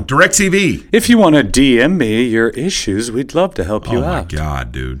value. DirecTV. If you want to DM me your issues, we'd love to help you out. Oh, my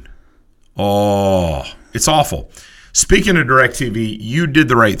God, dude. Oh, it's awful. Speaking of DirecTV, you did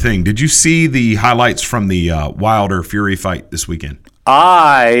the right thing. Did you see the highlights from the Wilder Fury fight this weekend?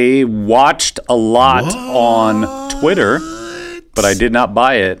 I watched a lot on Twitter, but I did not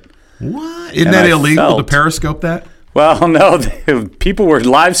buy it. What? Isn't that illegal to Periscope that? Well, no. People were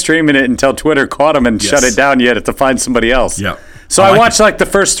live streaming it until Twitter caught them and shut it down. You had to find somebody else. Yeah. So I watched like the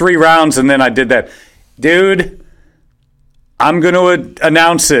first 3 rounds, and then I did that. Dude, I'm going to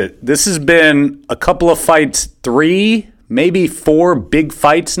announce it. This has been a couple of fights, 3, maybe 4 big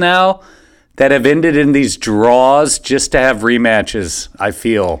fights now that have ended in these draws just to have rematches, I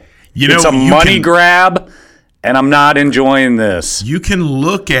feel. It's a money grab, and I'm not enjoying this. You can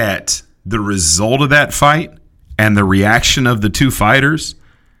look at the result of that fight and the reaction of the two fighters.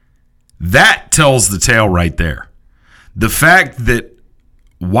 That tells the tale right there. The fact that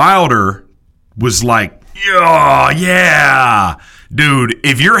Wilder was like, yeah, dude,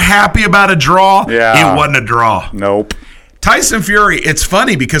 if you're happy about a draw, it wasn't a draw. Nope. Tyson Fury, it's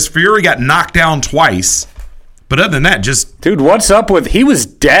funny because Fury got knocked down twice, but other than that, just... Dude, what's up with... He was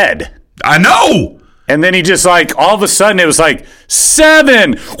dead. I know! And then he just like, all of a sudden, it was like,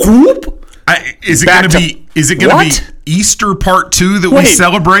 7! Whoop! Is it going to be Easter Part 2 that we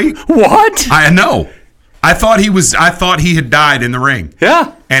celebrate? What? I know. I thought he had died in the ring.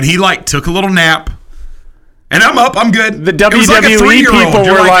 Yeah. And he like took a little nap. And I'm up. I'm good. The WWE people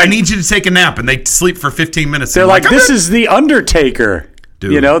were like, I need you to take a nap. And they sleep for 15 minutes. They're like, this is The Undertaker.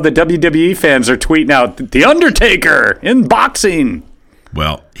 Dude. You know, the WWE fans are tweeting out, The Undertaker in boxing.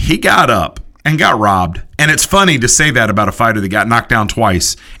 Well, he got up and got robbed. And it's funny to say that about a fighter that got knocked down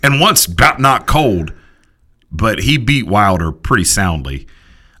twice and once got knocked cold. But he beat Wilder pretty soundly.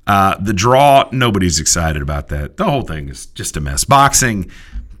 The draw, nobody's excited about that. The whole thing is just a mess. Boxing,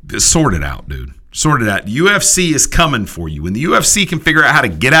 sort it out, dude. Sort it out. UFC is coming for you. When the UFC can figure out how to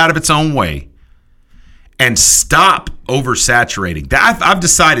get out of its own way and stop oversaturating. I've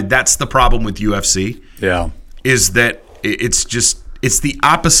decided that's the problem with UFC. Yeah. Is that it's the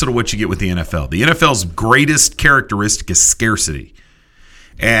opposite of what you get with the NFL. The NFL's greatest characteristic is scarcity.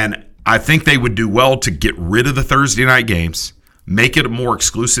 And I think they would do well to get rid of the Thursday night games, make it a more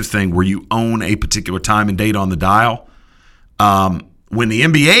exclusive thing where you own a particular time and date on the dial. When the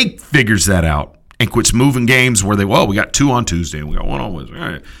NBA figures that out and quits moving games where we got 2 on Tuesday and we got 1 on Wednesday. All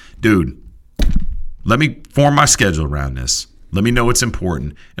right. Dude, let me form my schedule around this. Let me know what's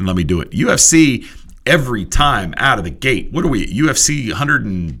important and let me do it. UFC, every time out of the gate. What are we at? UFC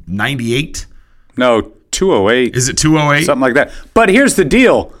 198? No, 208. Is it 208? Something like that. But here's the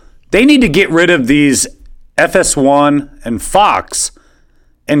deal. They need to get rid of these FS1 and Fox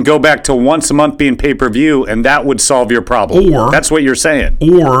and go back to once a month being pay-per-view, and that would solve your problem. Or that's what you're saying.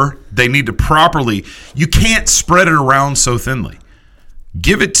 Or they need to properly... You can't spread it around so thinly.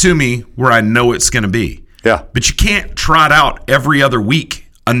 Give it to me where I know it's going to be. Yeah. But you can't trot out every other week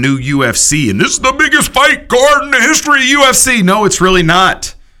a new UFC, and this is the biggest fight card in the history of UFC. No, it's really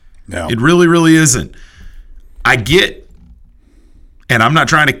not. No. It really, really isn't. I get, and I'm not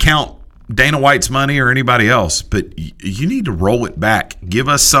trying to count Dana White's money or anybody else, but you need to roll it back. Give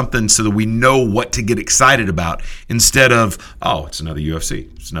us something so that we know what to get excited about instead of, it's another UFC.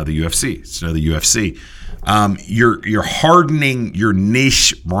 It's another UFC. It's another UFC. You're hardening your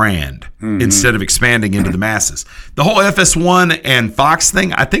niche brand instead of expanding into the masses. The whole FS1 and Fox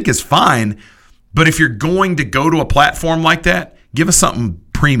thing, I think, is fine. But if you're going to go to a platform like that, give us something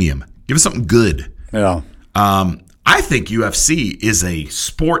premium. Give us something good. Yeah. I think UFC is a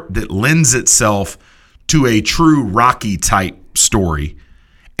sport that lends itself to a true Rocky type story.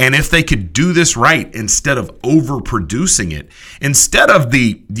 And if they could do this right, instead of overproducing it, instead of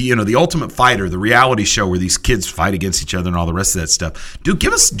the Ultimate Fighter, the reality show where these kids fight against each other and all the rest of that stuff, dude,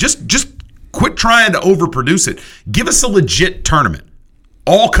 give us just quit trying to overproduce it. Give us a legit tournament.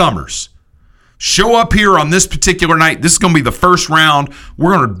 All comers. Show up here on this particular night. This is going to be the first round.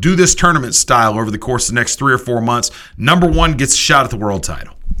 We're going to do this tournament style over the course of the next 3 or 4 months. Number one gets a shot at the world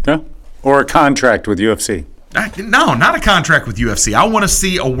title. Yeah. Or a contract with UFC. No, not a contract with UFC. I want to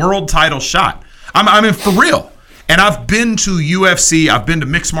see a world title shot. I mean, for real. And I've been to UFC. I've been to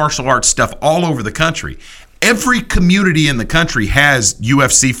mixed martial arts stuff all over the country. Every community in the country has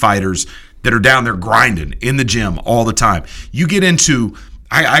UFC fighters that are down there grinding in the gym all the time. You get into,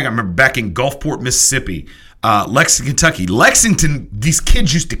 I remember back in Gulfport, Mississippi, Lexington, Kentucky. Lexington, these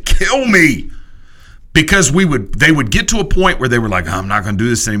kids used to kill me because they would get to a point where they were like, I'm not going to do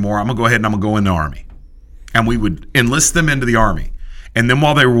this anymore. I'm going to go ahead and I'm going to go in the Army. And we would enlist them into the Army. And then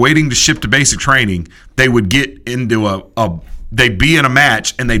while they were waiting to ship to basic training, they would get into they'd be in a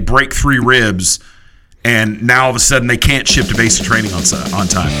match and they'd break 3 ribs. And now all of a sudden they can't ship to basic training on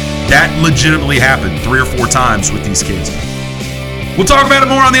time. That legitimately happened 3 or 4 times with these kids. We'll talk about it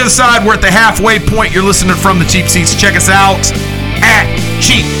more on the other side. We're at the halfway point. You're listening from the Cheap Seats. Check us out at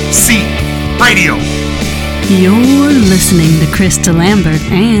Cheap Seat Radio. You're listening to Krista Lambert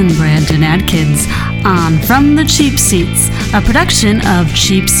and Brandon Adkins on From the Cheap Seats, a production of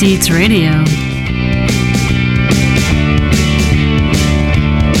Cheap Seats Radio.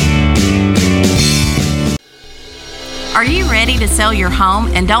 Are you ready to sell your home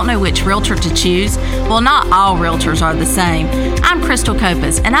and don't know which realtor to choose? Well, not all realtors are the same. I'm Crystal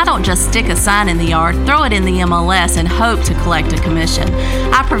Copas, and I don't just stick a sign in the yard, throw it in the MLS, and hope to collect a commission.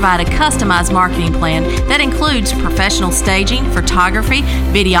 I provide a customized marketing plan that includes professional staging, photography,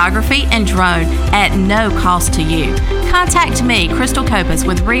 videography, and drone at no cost to you. Contact me, Crystal Copas,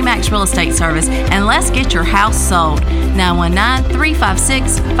 with RE/MAX Real Estate Service, and let's get your house sold.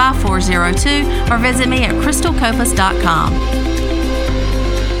 919-356-5402 or visit me at crystalcopas.com.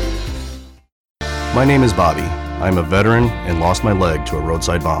 My name is Bobby. I'm a veteran and lost my leg to a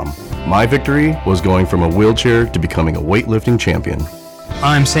roadside bomb. My victory was going from a wheelchair to becoming a weightlifting champion.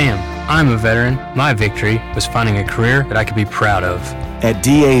 I'm Sam. I'm a veteran. My victory was finding a career that I could be proud of. At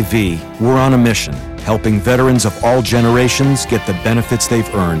DAV, we're on a mission, helping veterans of all generations get the benefits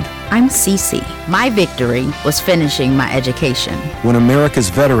they've earned. I'm Cece. My victory was finishing my education. When America's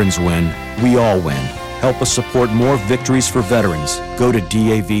veterans win, we all win. Help us support more victories for veterans. Go to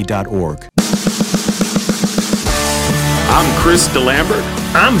DAV.org. I'm Chris DeLambert.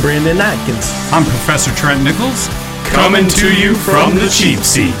 I'm Brandon Atkins. I'm Professor Trent Nichols. Coming to you from the Cheap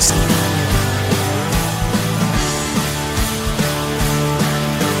Seats.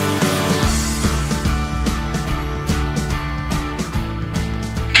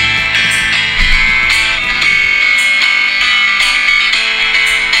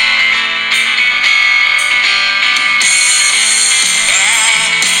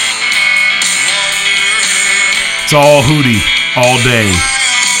 It's all Hootie, all day.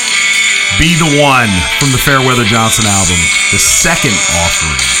 Be the One from the Fairweather Johnson album, the second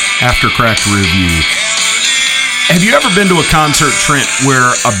offering after Cracked Review. Have you ever been to a concert, Trent,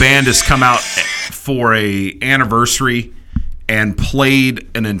 where a band has come out for a anniversary and played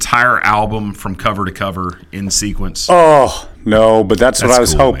an entire album from cover to cover in sequence? Oh, no, but that's what I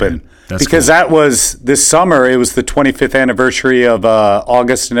was hoping. Because that was this summer. It was the 25th anniversary of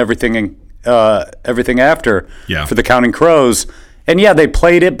August and everything after for the Counting Crows. And yeah, they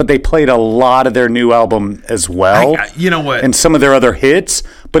played it, but they played a lot of their new album as well. You know what? And some of their other hits.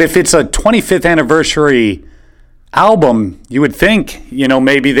 But if it's a 25th anniversary album, you would think,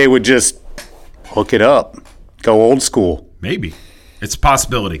 maybe they would just hook it up, go old school. Maybe. It's a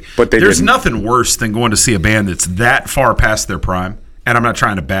possibility. But there's nothing worse than going to see a band that's that far past their prime. And I'm not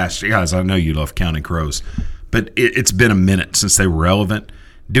trying to bash you guys. I know you love Counting Crows. But it's been a minute since they were relevant.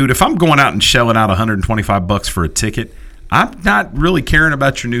 Dude, if I'm going out and shelling out $125 for a ticket, I'm not really caring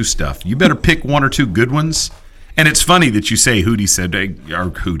about your new stuff. You better pick 1 or 2 good ones. And it's funny that you say Hootie said,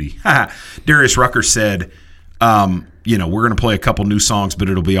 Darius Rucker said, we're going to play a couple new songs, but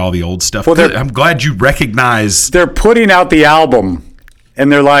it'll be all the old stuff. Well, I'm glad you recognize. They're putting out the album, and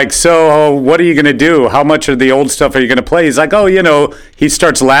they're like, so what are you going to do? How much of the old stuff are you going to play? He's like, he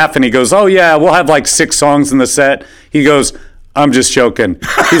starts laughing. He goes, oh, yeah, we'll have like 6 songs in the set. He goes, I'm just joking.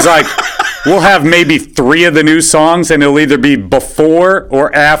 He's like, we'll have maybe 3 of the new songs, and it'll either be before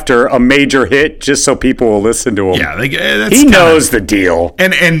or after a major hit, just so people will listen to them. Yeah, he knows the deal.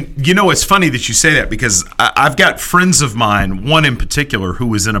 And it's funny that you say that, because I've got friends of mine, one in particular, who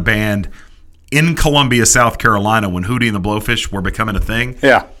was in a band in Columbia, South Carolina, when Hootie and the Blowfish were becoming a thing.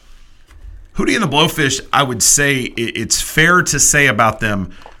 Yeah. Hootie and the Blowfish, I would say it's fair to say about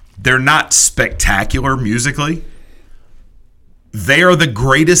them, they're not spectacular musically. They are the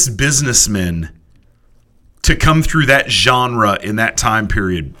greatest businessmen to come through that genre in that time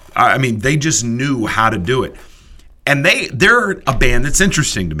period. I mean, they just knew how to do it. And they're a band that's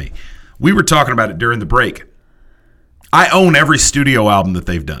interesting to me. We were talking about it during the break. I own every studio album that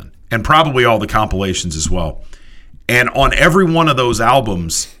they've done, and probably all the compilations as well. And on every one of those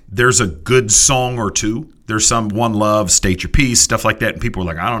albums, there's a good song or two. There's some One Love, State Your Peace, stuff like that. And people are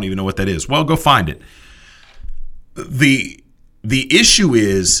like, I don't even know what that is. Well, go find it. The issue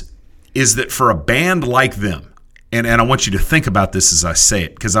is that for a band like them, and I want you to think about this as I say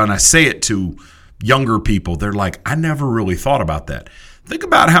it, because when I say it to younger people, they're like, I never really thought about that. Think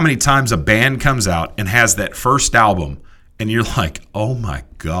about how many times a band comes out and has that first album, and you're like, oh my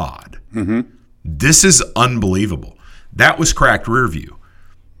God, this is unbelievable. That was Cracked Rear View.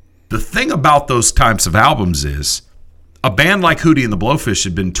 The thing about those types of albums is, a band like Hootie and the Blowfish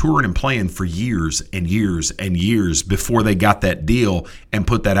had been touring and playing for years and years and years before they got that deal and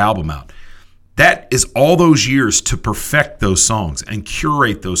put that album out. That is all those years to perfect those songs and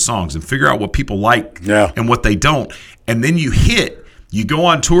curate those songs and figure out what people like and what they don't. And then you go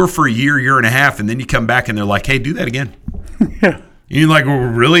on tour for a year and a half, and then you come back and they're like, hey, do that again. And you're like, well,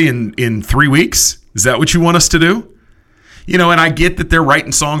 really, in 3 weeks? Is that what you want us to do? And I get that they're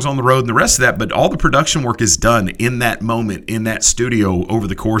writing songs on the road and the rest of that, but all the production work is done in that moment, in that studio, over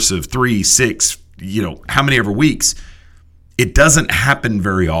the course of 3, 6, how many ever weeks. It doesn't happen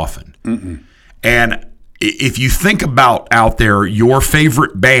very often. Mm-mm. And if you think about out there your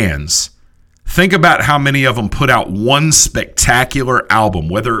favorite bands, think about how many of them put out one spectacular album,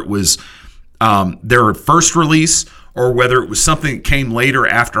 whether it was their first release or whether it was something that came later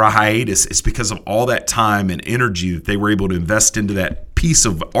after a hiatus. It's because of all that time and energy that they were able to invest into that piece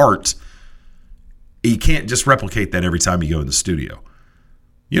of art. You can't just replicate that every time you go in the studio.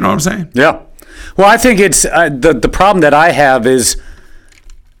 You know what I'm saying? Yeah. Well, I think it's the problem that I have is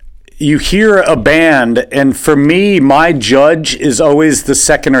you hear a band, and for me, my judge is always the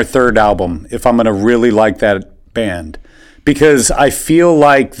second or third album if I'm going to really like that band, because I feel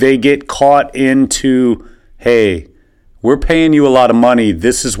like they get caught into, hey, we're paying you a lot of money.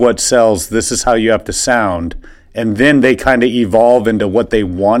 This is what sells. This is how you have to sound. And then they kind of evolve into what they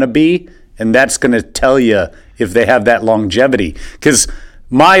want to be. And that's going to tell you if they have that longevity. Because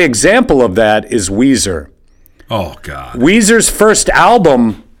my example of that is Weezer. Oh, God. Weezer's first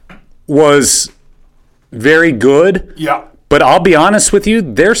album was very good. Yeah. But I'll be honest with you,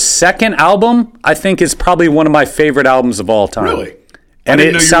 their second album, I think, is probably one of my favorite albums of all time. Really? And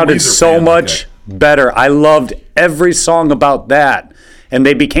it sounded so much better. I loved every song about that, and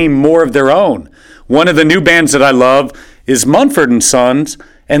they became more of their own. One of the new bands that I love is Mumford & Sons,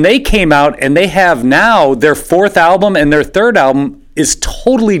 and they came out and they have now their fourth album, and their third album is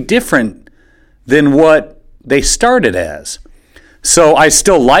totally different than what they started as. So I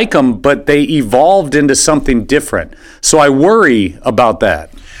still like them, but they evolved into something different. So I worry about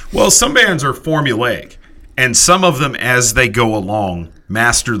that. Well, some bands are formulaic, and some of them, as they go along,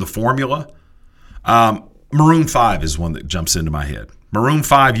 master the formula. Maroon 5 is one that jumps into my head. Maroon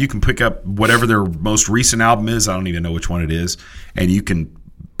 5, you can pick up whatever their most recent album is. I don't even know which one it is. And you can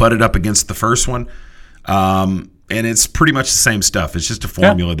butt it up against the first one. And it's pretty much the same stuff. It's just a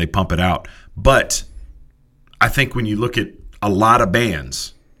formula. They pump it out. But I think when you look at a lot of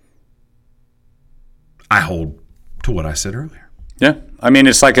bands, I hold to what I said earlier. Yeah. I mean,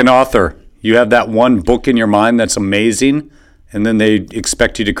 it's like an author. You have that one book in your mind that's amazing, and then they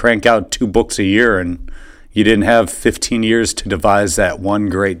expect you to crank out 2 books a year, and you didn't have 15 years to devise that one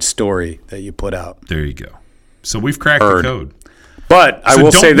great story that you put out. There you go. So we've cracked the code. But I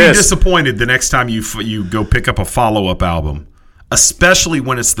will say this. Don't be disappointed the next time you go pick up a follow-up album, especially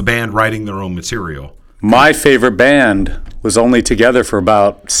when it's the band writing their own material. My favorite band was only together for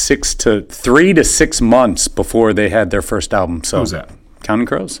about 3 to 6 months before they had their first album. So who's that? Counting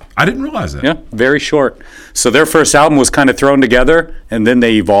Crows. I didn't realize that. Yeah, very short. So their first album was kind of thrown together, and then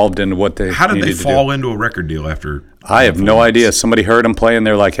they evolved into what they How did needed they to fall do. into a record deal after? I have no idea. Somebody heard them play, and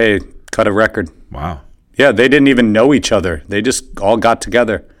they're like, hey, cut a record. Wow. Yeah, they didn't even know each other. They just all got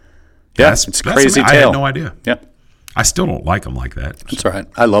together. Yeah, it's a crazy tale. I had no idea. Yeah. I still don't like them like that. That's all right.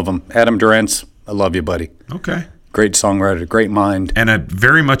 I love them. Adam Durant's, I love you, buddy. Okay. Great songwriter, great mind. And a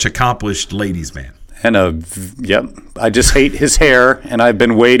very much accomplished ladies' man. And I just hate his hair, and I've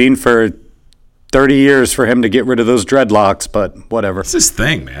been waiting for 30 years for him to get rid of those dreadlocks, but whatever. It's his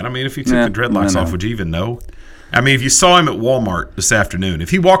thing, man. I mean, if he took the dreadlocks off, would you even know? I mean, if you saw him at Walmart this afternoon,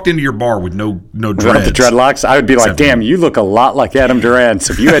 if he walked into your bar with no dreads. Without the dreadlocks, I would be like, damn, you look a lot like Adam Durant.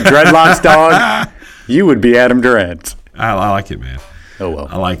 So if you had dreadlocks, dog, you would be Adam Durant. I like it, man. Oh, well.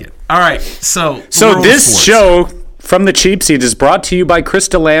 I like it. All right, so this show from the Cheap Seat is brought to you by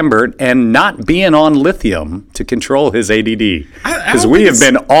Krista Lambert and not being on lithium to control his ADD. Because we have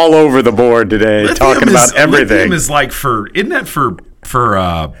been all over the board today talking about everything. Lithium is like isn't that for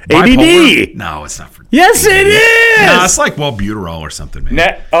ADD? Bipolar? No, it's not for Yes, it is! No, it's like Wellbutyrol or something,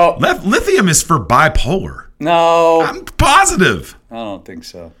 man. Lithium is for bipolar. No. I'm positive. I don't think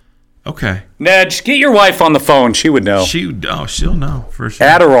so. Okay. Nedge, get your wife on the phone. She would know. She'll know for sure.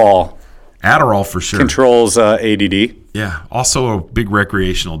 Adderall for sure. Controls ADD. Yeah. Also a big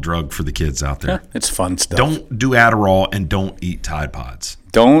recreational drug for the kids out there. Yeah, it's fun stuff. Don't do Adderall and don't eat Tide Pods.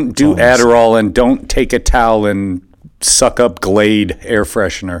 Don't do Adderall and don't take a towel and suck up Glade air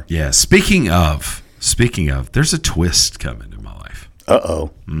freshener. Yeah. Speaking of, there's a twist coming in my life.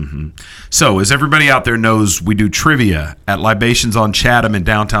 Uh-oh. Mm-hmm. So, as everybody out there knows, we do trivia at Libations on Chatham in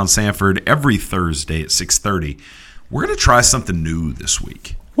downtown Sanford every Thursday at 6:30. We're going to try something new this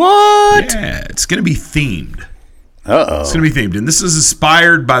week. What? Yeah, it's going to be themed. Uh-oh. It's going to be themed. And this is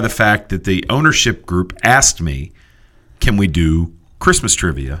inspired by the fact that the ownership group asked me, can we do Christmas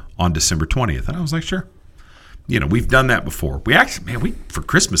trivia on December 20th? And I was like, sure. You know, we've done that before. We actually, for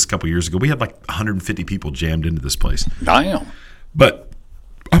Christmas a couple years ago, we had like 150 people jammed into this place. Damn. But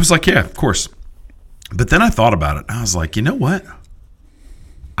I was like, yeah, of course. But then I thought about it. And I was like, you know what?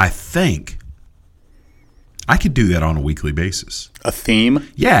 I think I could do that on a weekly basis. A theme?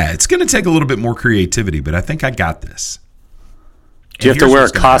 Yeah, it's going to take a little bit more creativity, but I think I got this. Do you have to wear a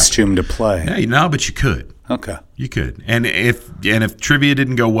costume to play? Yeah, no, but you could. Okay. You could. And if trivia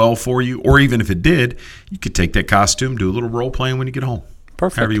didn't go well for you, or even if it did, you could take that costume, do a little role playing when you get home.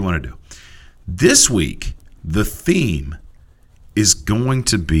 Perfect. However you want to do. This week, the theme is going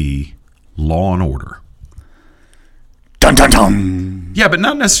to be Law and Order. Dun dun dun. Yeah, but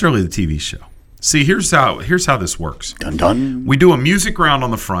not necessarily the TV show. See, here's how this works. Dun dun. We do a music round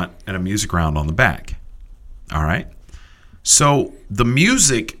on the front and a music round on the back. All right? So the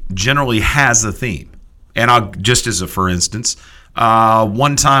music generally has a theme. And I'll just as a for instance,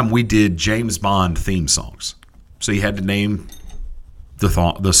 one time we did James Bond theme songs. So you had to name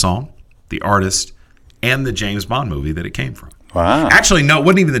the song, the artist, and the James Bond movie that it came from. Wow. Actually, no, it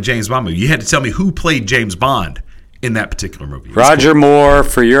wasn't even the James Bond movie. You had to tell me who played James Bond in that particular movie. Roger Moore,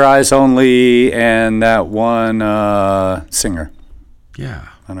 For Your Eyes Only, and that one singer. Yeah.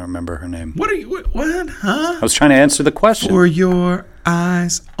 I don't remember her name. What? Huh? I was trying to answer the question. For Your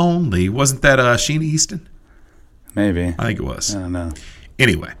Eyes Only. Wasn't that Sheena Easton? Maybe. I think it was. I don't know.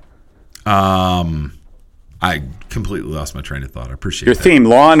 Anyway, I completely lost my train of thought. I appreciate your that. theme,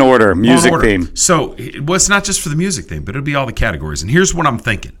 Law and Order, music theme. So it's not just for the music theme, but it'll be all the categories. And here's what I'm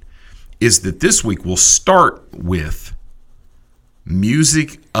thinking, is that this week we'll start with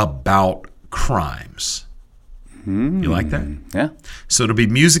music about crimes. You like that? Yeah. So it'll be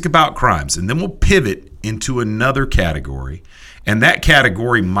music about crimes, and then we'll pivot into another category, and that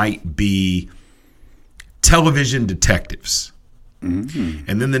category might be television detectives. And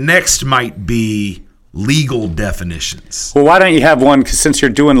then the next might be legal definitions. Well, why don't you have one, because since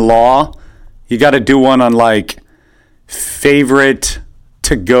you're doing law, you got to do one on like favorite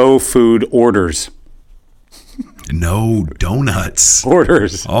to-go food orders. No, donuts.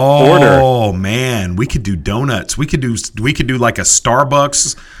 Orders. Oh, man. We could do donuts. We could do like a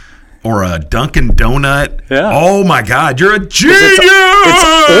Starbucks or a Dunkin' Donut. Yeah. Oh, my God. You're a genius.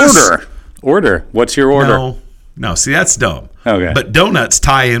 It's order. What's your order? No. See, that's dumb. Okay. But donuts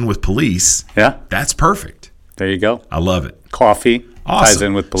tie in with police. Yeah. That's perfect. There you go. I love it. Coffee awesome. ties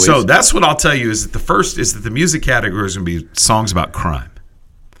in with police. So that's what I'll tell you is that the music category is going to be songs about crime.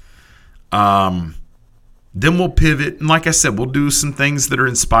 Then we'll pivot, and like I said, we'll do some things that are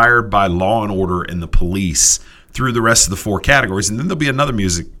inspired by Law and Order and the police through the rest of the four categories, and then there'll be another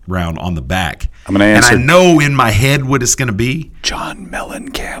music round on the back. I'm going to answer. And I know in my head what it's going to be. John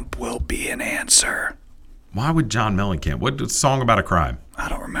Mellencamp will be an answer. Why would John Mellencamp? What song about a crime? I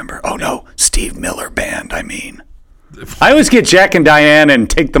don't remember. Oh, no. Steve Miller Band, I mean. I always get Jack and Diane and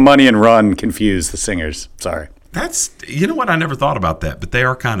Take the Money and Run confused, the singers. Sorry. You know what? I never thought about that, but they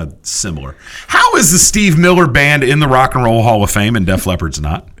are kind of similar. How is the Steve Miller Band in the Rock and Roll Hall of Fame and Def Leppard's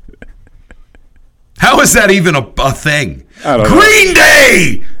not? How is that even a thing? I don't know. Green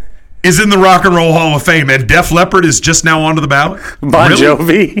Day is in the Rock and Roll Hall of Fame, and Def Leppard is just now onto the ballot? Bon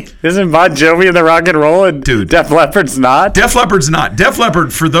Jovi? Isn't Bon Jovi in the Rock and Roll and Dude, Def Leppard's not? Def Leppard's not. Def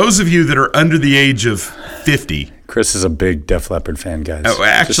Leppard, for those of you that are under the age of 50. Chris is a big Def Leppard fan, guys. Oh,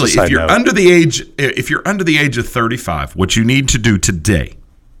 actually, if you're under the age of 35, what you need to do today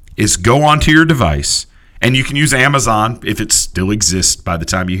is go onto your device, and you can use Amazon if it still exists by the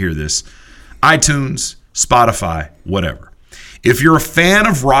time you hear this, iTunes, Spotify, whatever. If you're a fan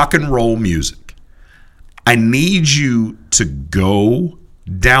of rock and roll music, I need you to go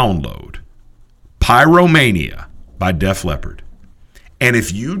download Pyromania by Def Leppard. And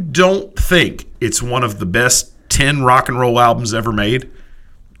if you don't think it's one of the best 10 rock and roll albums ever made,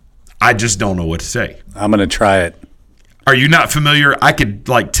 I just don't know what to say. I'm going to try it. Are you not familiar? I could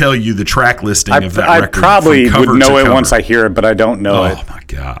tell you the track listing of that record. I probably from cover would know to it cover. once I hear it, but I don't know it. Oh my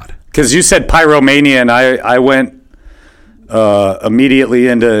God. Because you said Pyromania, and I went immediately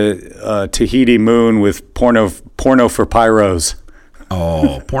into Tahiti Moon with Porno for Pyros.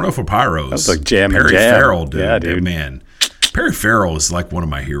 Oh, Porno for Pyros. That was like jam Perry and jam. Farrell, dude. Yeah, dude. Man, Perry Farrell is like one of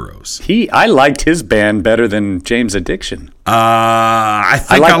my heroes. I liked his band better than James Addiction. I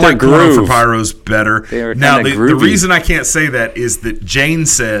think I like Porno for Pyros better. Now, the reason I can't say that is that Jane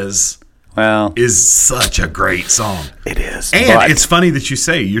Says is such a great song. It is. And it's funny that you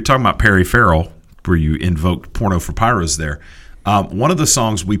say, you're talking about Perry Farrell, where you invoked Porno for Pyros there. One of the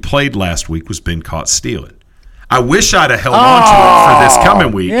songs we played last week was Been Caught Stealing. I wish I'd have held on to it for this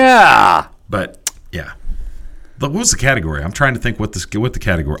coming week. Yeah. But, yeah. What was the category? I'm trying to think what the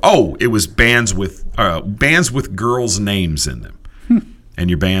category. Oh, it was bands with girls' names in them. And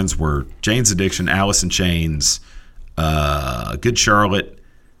your bands were Jane's Addiction, Alice in Chains, Good Charlotte,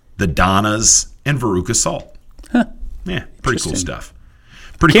 The Donnas, and Veruca Salt. Huh. Yeah, pretty cool stuff.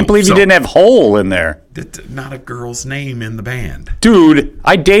 Can't believe you didn't have Hole in there. Not a girl's name in the band. Dude,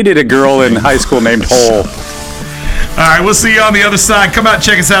 I dated a girl in high school named Hole. All right, we'll see you on the other side. Come out and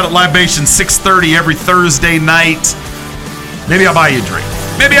check us out at Libation, 6:30 every Thursday night. Maybe I'll buy you a drink.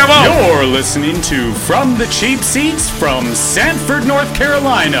 Maybe I won't. You're listening to From the Cheap Seats from Sanford, North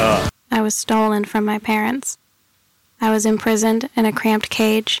Carolina. I was stolen from my parents. I was imprisoned in a cramped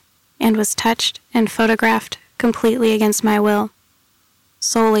cage and was touched and photographed completely against my will,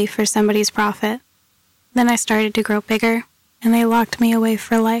 solely for somebody's profit. Then I started to grow bigger, and they locked me away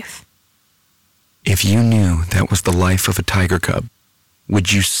for life. If you knew that was the life of a tiger cub,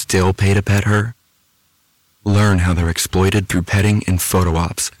 would you still pay to pet her? Learn how they're exploited through petting and photo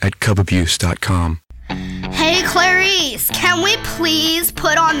ops at cubabuse.com. Hey Clarice, can we please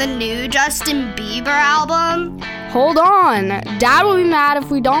put on the new Justin Bieber album? Hold on, Dad will be mad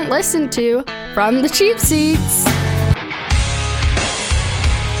if we don't listen to From the Cheap Seats.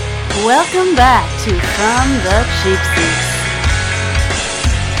 Welcome back to From the Cheap Seats.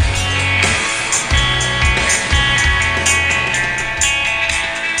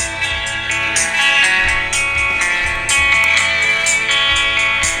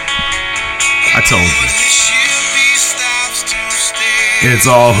 I told you. It's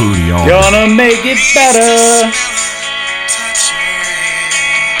all Hootie on. Gonna make it better.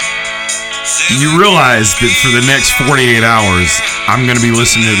 You realize that for the next 48 hours, I'm going to be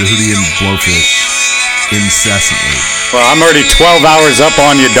listening to the Hootie and Blowfish incessantly. Well, I'm already 12 hours up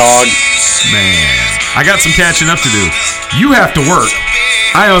on you, dog. Man, I got some catching up to do. You have to work.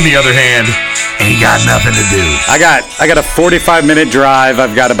 I, on the other hand, ain't got nothing to do. I got a 45-minute drive.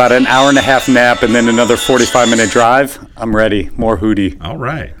 I've got about an hour and a half nap and then another 45-minute drive. I'm ready. More Hootie. All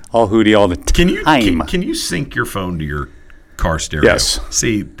right. All Hootie all the time. Can you sync your phone to your car stereo? Yes.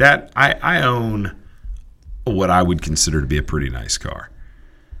 See, that I own what I would consider to be a pretty nice car.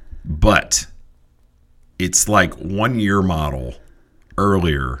 But it's like 1 year model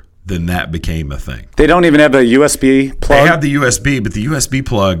earlier than that became a thing. They don't even have a USB plug? They have the USB, but the USB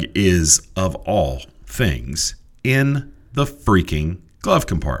plug is, of all things, in the freaking glove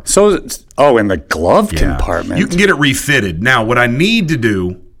compartment. So, in the glove compartment? You can get it refitted. Now, what I need to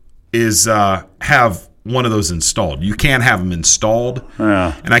do is have one of those installed. You can have them installed,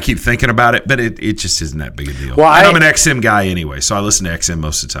 and I keep thinking about it, but it just isn't that big a deal. Well, I'm an XM guy anyway, so I listen to XM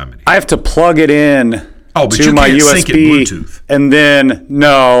most of the time anyway. I have to plug it in but to you my can't USB, sync it Bluetooth. And then,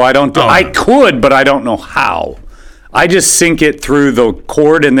 no, I don't. I could, but I don't know how. I just sync it through the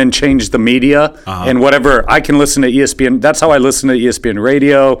cord and then change the media and whatever. I can listen to ESPN. That's how I listen to ESPN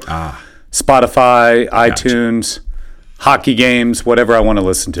Radio, Spotify, iTunes, hockey games, whatever I want to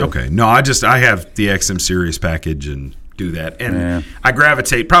listen to. Okay. No, I have the XM Sirius package and do that. And I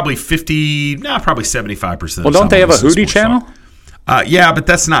gravitate probably 75%. Well, don't they have a Hootie channel? Yeah, but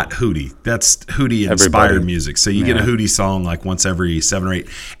that's not Hootie. That's Hootie-inspired Everybody. music. So you get a Hootie song like once every 7 or 8.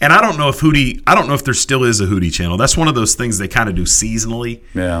 And I don't know if there still is a Hootie channel. That's one of those things they kind of do seasonally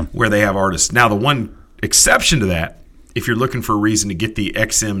where they have artists. Now, the one exception to that, if you're looking for a reason to get the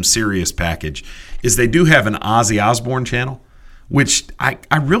XM Sirius package, is they do have an Ozzy Osbourne channel, which I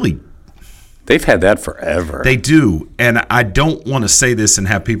really... They've had that forever. They do. And I don't want to say this and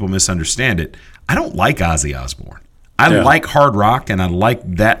have people misunderstand it. I don't like Ozzy Osbourne. I like hard rock and I like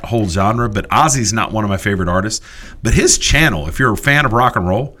that whole genre, but Ozzy's not one of my favorite artists. But his channel, if you're a fan of rock and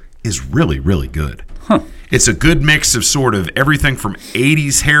roll, is really, really good. It's a good mix of sort of everything from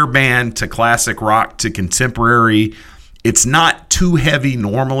 80s hair band to classic rock to contemporary. It's not too heavy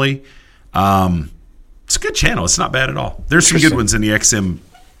normally. It's a good channel. It's not bad at all. There's some good ones in the XM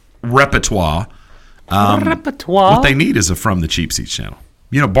repertoire. What they need is a From the Cheap Seats channel.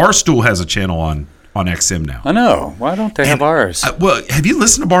 You know, Barstool has a channel on XM now. I know. Why don't they have ours? Well, have you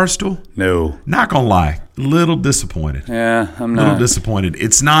listened to Barstool? No. Not gonna lie, little disappointed. Yeah, I'm not. Little disappointed.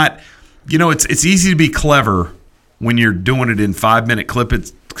 It's not. You know, it's easy to be clever when you're doing it in 5-minute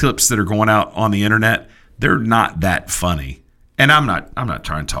clips that are going out on the internet. They're not that funny. And I'm not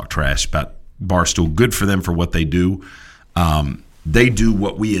trying to talk trash about Barstool. Good for them for what they do. They do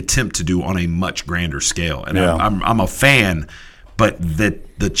what we attempt to do on a much grander scale, and I'm a fan. But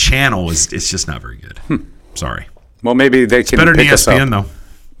the channel it's just not very good. Sorry. Well, maybe they can better pick than us ESPN up. though.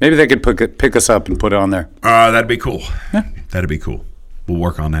 Maybe they could pick us up and put it on there. That'd be cool. That'd be cool. We'll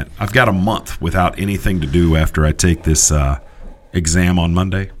work on that. I've got a month without anything to do after I take this exam on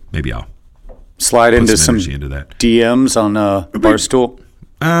Monday. Maybe I'll slide into some energy into that. DMs on Barstool.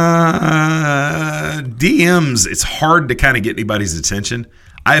 DMs. It's hard to kind of get anybody's attention.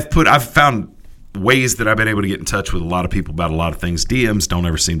 I've found ways that I've been able to get in touch with a lot of people about a lot of things. DMs don't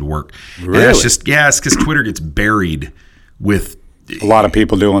ever seem to work. Really? And that's just it's because Twitter gets buried with a lot of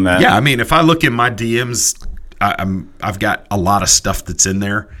people doing that. Yeah, I mean, if I look in my DMs, I've got a lot of stuff that's in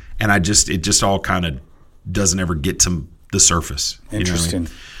there, and it just all kind of doesn't ever get to the surface. Interesting. You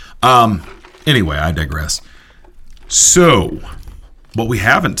know what I mean? Anyway, I digress. So, what we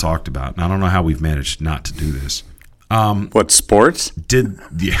haven't talked about, and I don't know how we've managed not to do this. What, sports?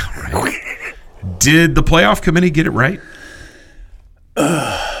 Right. Did the playoff committee get it right?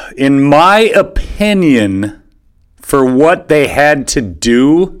 In my opinion, for what they had to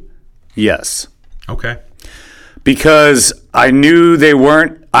do, yes. Okay. Because I knew they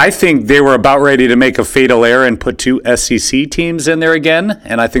weren't. I think they were about ready to make a fatal error and put 2 SEC teams in there again,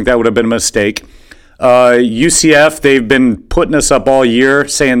 and I think that would have been a mistake. UCF, they've been putting us up all year,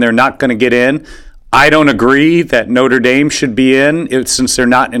 saying they're not going to get in. I don't agree that Notre Dame should be in since they're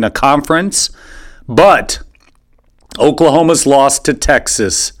not in a conference. But Oklahoma's loss to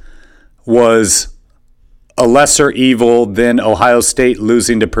Texas was a lesser evil than Ohio State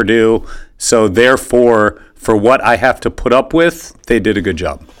losing to Purdue. So therefore, for what I have to put up with, they did a good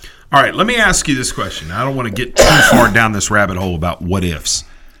job. All right, let me ask you this question. I don't want to get too far down this rabbit hole about what ifs.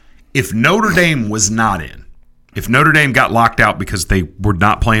 If Notre Dame was not in, if Notre Dame got locked out because they were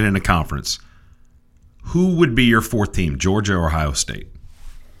not playing in a conference, who would be your 4th team, Georgia or Ohio State?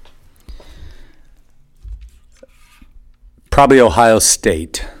 Probably Ohio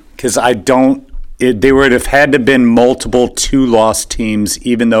State, because they would have had to have been multiple 2-loss teams,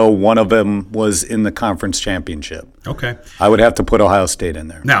 even though one of them was in the conference championship. Okay. I would have to put Ohio State in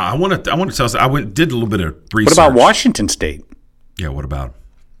there. Now, I want to tell us, did a little bit of research. What about Washington State? Yeah, what about?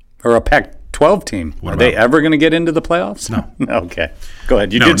 Or a Pac-12 team. Are they ever going to get into the playoffs? No. Okay. Go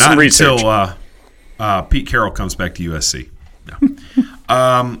ahead. You did some research. Until Pete Carroll comes back to USC.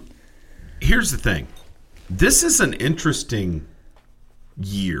 No. Here's the thing. This is an interesting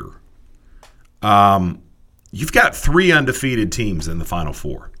year. You've got 3 undefeated teams in the Final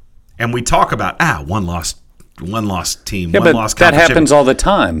Four, and we talk about one lost team, one lost. That happens all the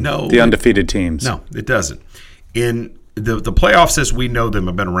time. No, the undefeated teams. No, it doesn't. In the playoffs, as we know them,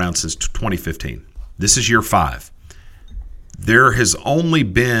 have been around since 2015. This is year 5. There has only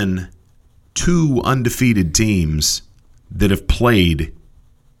been 2 undefeated teams that have played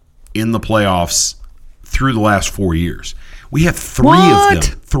in the playoffs through the last 4 years. We have 3 of them.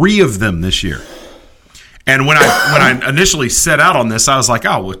 3 of them this year. And when I initially set out on this, I was like,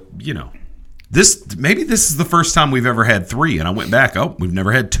 maybe this is the first time we've ever had 3. And I went back, we've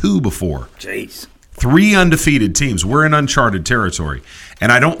never had 2 before. Jeez. 3 undefeated teams. We're in uncharted territory. And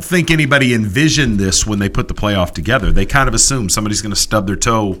I don't think anybody envisioned this when they put the playoff together. They kind of assumed somebody's going to stub their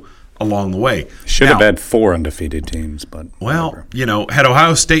toe along the way. Should have had 4 undefeated teams, but whatever. Had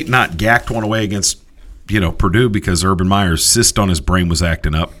Ohio State not gacked one away against Purdue because Urban Meyer's cyst on his brain was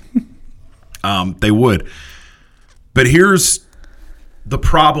acting up, they would. But here's the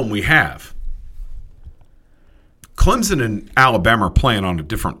problem we have. Clemson and Alabama are playing on a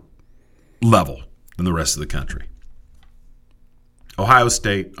different level than the rest of the country. Ohio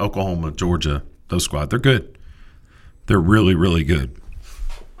State, Oklahoma, Georgia, those squads, they're good. They're really, really good.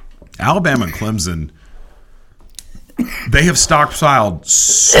 Alabama and Clemson, they have stockpiled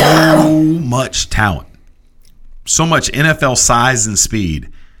so much talent, so much NFL size and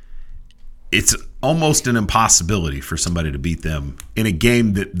speed. It's almost an impossibility for somebody to beat them in a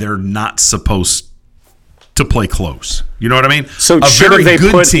game that they're not supposed to play close. You know what I mean? So a should very they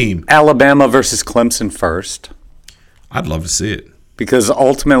good put team. Alabama versus Clemson first? I'd love to see it. Because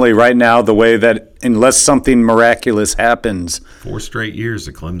ultimately right now, the way that unless something miraculous happens. 4 straight years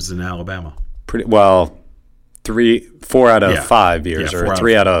of Clemson and Alabama. Pretty well, 4 out of 5 years, or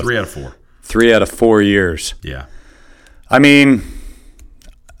 3 out of 4. 3 out of 4 years. Yeah. I mean,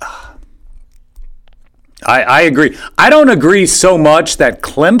 I agree. I don't agree so much that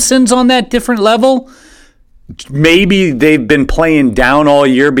Clemson's on that different level. Maybe they've been playing down all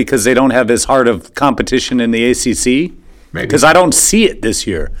year because they don't have as hard of competition in the ACC. Because I don't see it this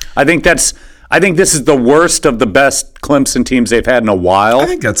year. I think this is the worst of the best Clemson teams they've had in a while. I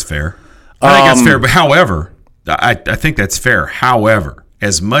think that's fair. But however, I think that's fair. However,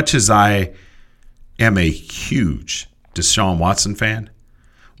 as much as I am a huge Deshaun Watson fan,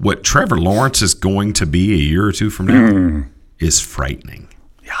 what Trevor Lawrence is going to be a year or two from now is frightening.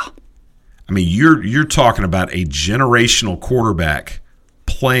 Yeah. I mean, you're talking about a generational quarterback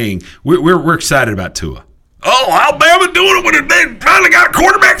playing. We're excited about Tua. Oh, Alabama doing it when they finally got a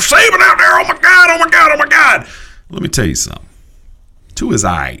quarterback for Saban out there. Oh, my God, oh, my God, oh, my God. Let me tell you something. Tua's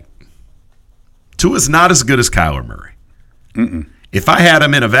all right. Tua's not as good as Kyler Murray. If I had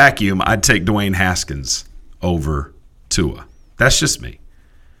him in a vacuum, I'd take Dwayne Haskins over Tua. That's just me.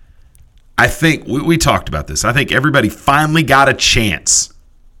 I think we talked about this. I think everybody finally got a chance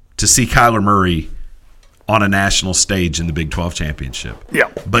to see Kyler Murray on a national stage in the Big 12 championship.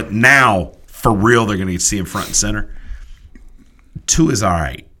 Yeah. But now, for real, they're going to see him front and center. Tua's all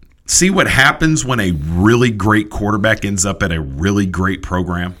right. See what happens when a really great quarterback ends up at a really great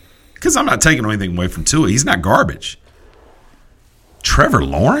program? Because I'm not taking anything away from Tua. He's not garbage. Trevor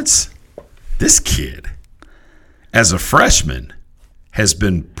Lawrence, this kid, as a freshman, has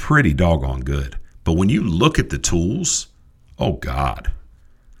been pretty doggone good. But when you look at the tools, oh, God.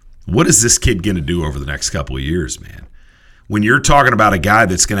 What is this kid going to do over the next couple of years, man? When you're talking about a guy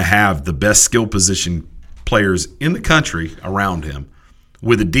that's going to have the best skill position players in the country around him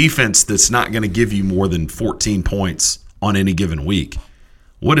with a defense that's not going to give you more than 14 points on any given week,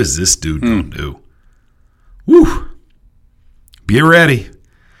 what is this dude going to do? Woo! Be ready.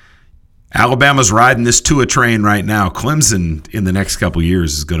 Alabama's riding this Tua train right now. Clemson in the next couple of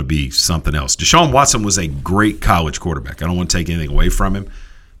years is going to be something else. Deshaun Watson was a great college quarterback. I don't want to take anything away from him,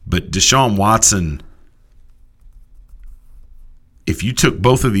 but Deshaun Watson, if you took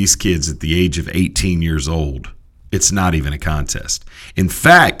both of these kids at the age of 18 years old, it's not even a contest. In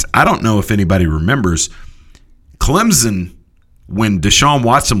fact, I don't know if anybody remembers, Clemson, when Deshaun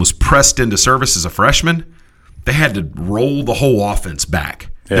Watson was pressed into service as a freshman, they had to roll the whole offense back.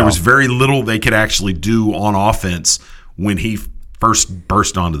 Yeah. There was very little they could actually do on offense when he first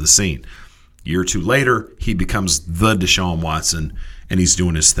burst onto the scene. A year or two later, he becomes the Deshaun Watson, and he's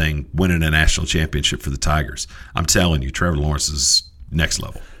doing his thing, winning a national championship for the Tigers. I'm telling you, Trevor Lawrence is next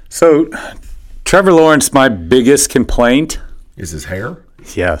level. So, Trevor Lawrence, my biggest complaint is his hair?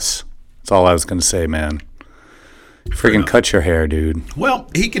 Yes. That's all I was going to say, man. Freaking cut your hair, dude. Well,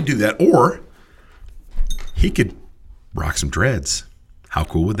 he could do that, or he could rock some dreads. How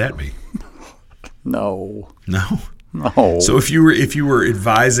cool would that be? No. No? No. So if you were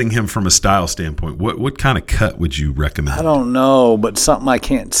advising him from a style standpoint, what kind of cut would you recommend? I don't know, but something I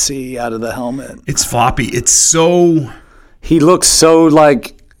can't see out of the helmet. It's floppy. It's so. He looks so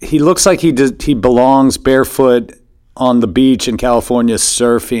like he belongs barefoot on the beach in California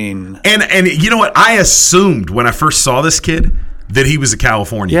surfing. And you know what? I assumed when I first saw this kid that he was a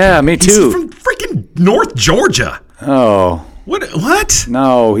California kid. Yeah, me too. He's from freaking North Georgia. Oh. What?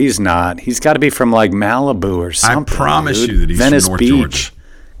 No, he's not. He's got to be from like Malibu or something. I promise you that he's Venice from North Beach. Georgia.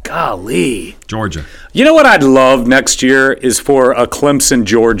 Golly. Georgia. You know what I'd love next year is for a Clemson,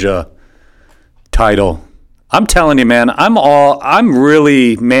 Georgia title. I'm telling you, man, I'm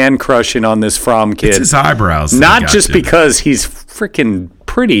really man crushing on this Fromm kid. It's his eyebrows. Not just because he's freaking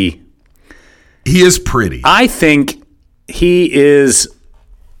pretty. He is pretty. I think he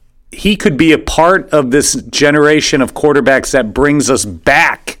could be a part of this generation of quarterbacks that brings us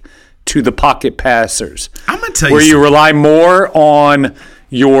back to the pocket passers. I'm going to tell you where you rely more on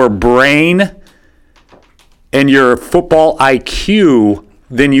your brain and your football IQ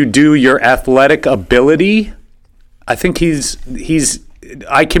than you do your athletic ability. I think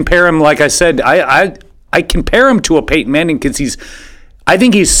I compare him, like I said, I compare him to a Peyton Manning because I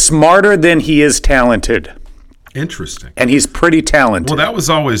think he's smarter than he is talented. Interesting. And he's pretty talented. Well, that was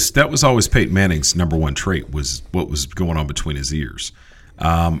always Peyton Manning's number one trait, was what was going on between his ears.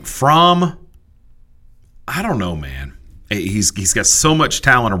 I don't know, man. He's got so much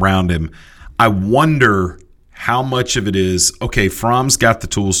talent around him. I wonder how much of it is, okay, Fromm's got the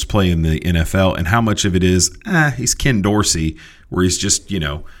tools to play in the NFL, and how much of it is, he's Ken Dorsey, where he's just,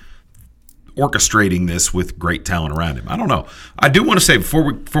 orchestrating this with great talent around him. I don't know. I do want to say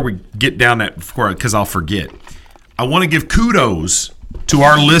before we get down that, because I'll forget, I want to give kudos to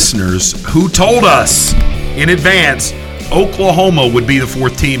our listeners who told us in advance Oklahoma would be the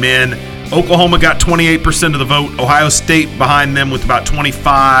fourth team in. Oklahoma got 28% of the vote. Ohio State behind them with about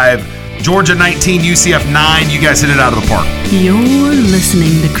 25%. Georgia 19, UCF 9. You guys hit it out of the park. You're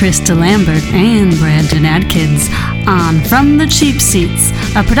listening to Krista Lambert and Brandon Adkins on From the Cheap Seats,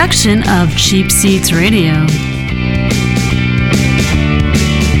 a production of Cheap Seats Radio.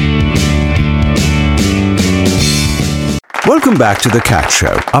 Welcome back to The Cat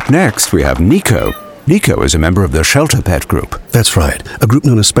Show. Up next, we have Nico. Nico is a member of the Shelter Pet Group. That's right, a group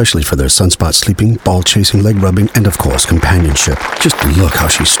known especially for their sunspot sleeping, ball chasing, leg rubbing, and of course, companionship. Just look how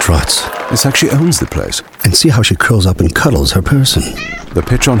she struts. It's like she owns the place. And see how she curls up and cuddles her person. The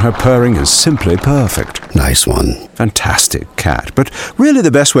pitch on her purring is simply perfect. Nice one. Fantastic cat. But really the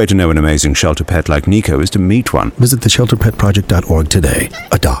best way to know an amazing shelter pet like Nico is to meet one. Visit theshelterpetproject.org today.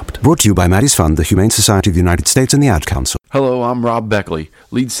 Adopt. Brought to you by Maddie's Fund, the Humane Society of the United States, and the Ad Council. Hello, I'm Rob Beckley,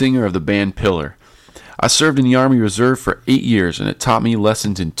 lead singer of the band Pillar. I served in the Army Reserve for 8 years, and it taught me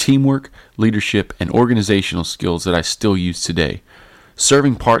lessons in teamwork, leadership, and organizational skills that I still use today.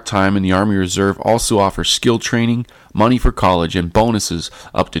 Serving part-time in the Army Reserve also offers skill training, money for college, and bonuses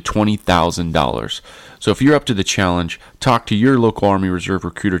up to $20,000. So if you're up to the challenge, talk to your local Army Reserve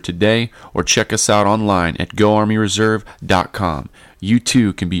recruiter today or check us out online at goarmyreserve.com. You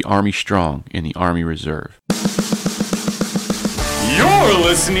too can be Army strong in the Army Reserve. You're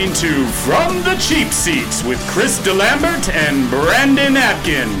listening to From the Cheap Seats with Krista Lambert and Brandon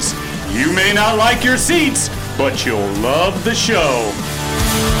Atkins. You may not like your seats, but you'll love the show.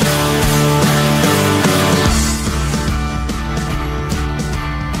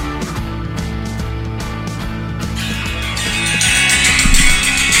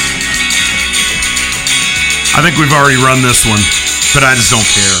 I think we've already run this one, but I just don't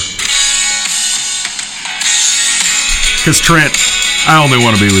care. Because Trent, I only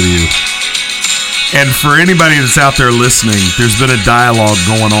want to be with you. And for anybody that's out there listening, there's been a dialogue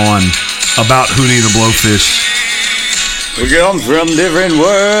going on about Hootie the Blowfish. We come from different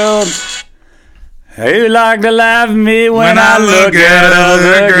worlds. You like to laugh at me when I look at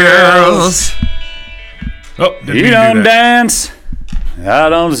other girls. Oh, you don't dance. I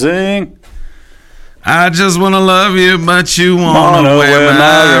don't sing. I just want to love you, but you want to wear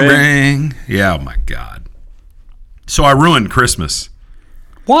my ring. Yeah, oh my God. So I ruined Christmas.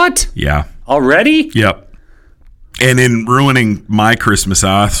 What? Yeah. Already? Yep. And in ruining my Christmas,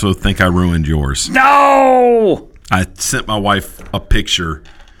 I also think I ruined yours. No! I sent my wife a picture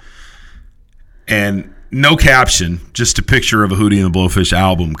and no caption, just a picture of a Hootie and the Blowfish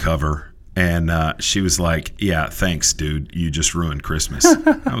album cover. And she was like, yeah, thanks, dude. You just ruined Christmas.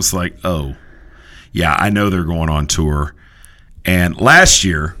 I was like, oh. Yeah, I know they're going on tour. And last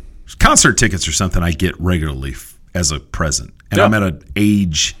year, concert tickets are something I get regularly as a present. And I'm at an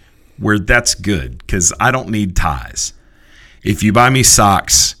age where that's good because I don't need ties. If you buy me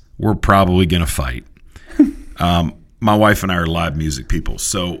socks, we're probably going to fight. My wife and I are live music people.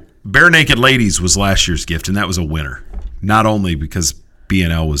 So Bare Naked Ladies was last year's gift, and that was a winner. Not only because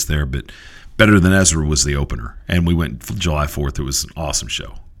BNL was there, but Better Than Ezra was the opener. And we went July 4th. It was an awesome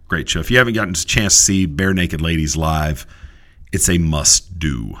show. Great show. If you haven't gotten a chance to see Bare Naked Ladies live, it's a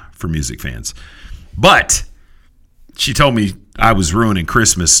must-do for music fans. But she told me I was ruining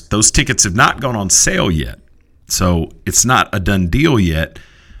Christmas. Those tickets have not gone on sale yet, so it's not a done deal yet.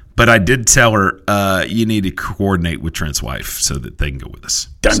 But I did tell her you need to coordinate with Trent's wife so that they can go with us.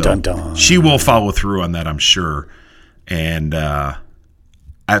 Dun, dun, dun. She will follow through on that, I'm sure. And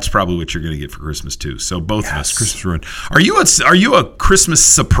that's probably what you're going to get for Christmas too. So both of us, Christmas ruin. Are you a Christmas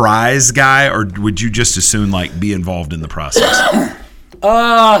surprise guy, or would you just as soon like be involved in the process?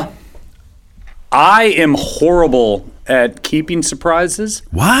 I am horrible at keeping surprises.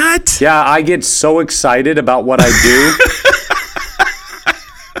 What? Yeah, I get so excited about what I do.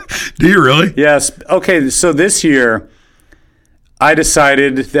 Do you really? Yes. Okay, so this year, I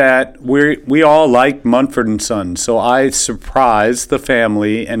decided that we all like Mumford & Sons, so I surprised the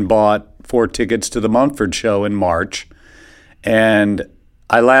family and bought 4 tickets to the Mumford show in March, and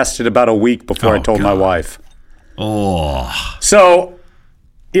I lasted about a week before I told my wife. Oh. So,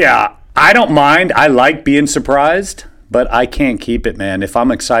 yeah, I don't mind. I like being surprised, but I can't keep it, man. If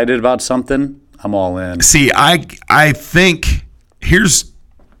I'm excited about something, I'm all in. See, I think here's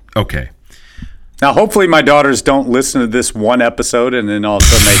okay. Now, hopefully my daughters don't listen to this one episode and then all of a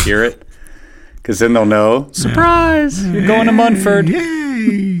sudden they hear it, because then they'll know. Surprise! You're going to Munford.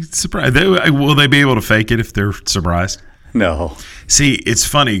 Yay! Surprise! Will they be able to fake it if they're surprised? No. See, it's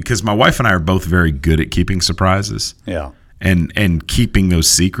funny because my wife and I are both very good at keeping surprises. Yeah. And keeping those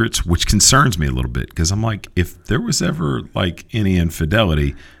secrets, which concerns me a little bit, because I'm like, if there was ever like any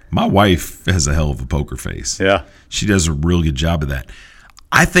infidelity, my wife has a hell of a poker face. Yeah. She does a real good job of that.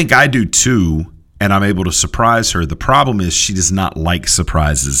 I think I do too, and I'm able to surprise her. The problem is she does not like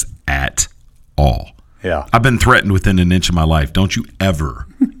surprises at all. Yeah. I've been threatened within an inch of my life. Don't you ever,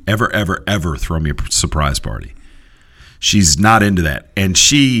 ever throw me a surprise party. She's not into that. And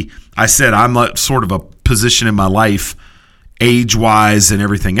I said, I'm like sort of a position in my life, age-wise and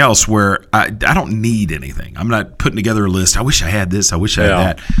everything else, where I don't need anything. I'm not putting together a list. I wish I had this. I wish I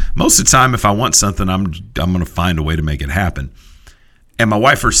had that. Most of the time, if I want something, I'm going to find a way to make it happen. And my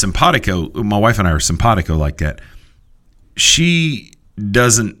wife and I are simpatico like that. She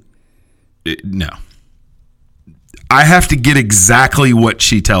doesn't. No. I have to get exactly what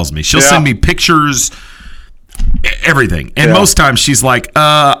she tells me. She'll send me pictures, everything. And most times she's like,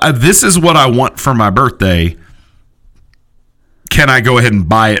 this is what I want for my birthday. Can I go ahead and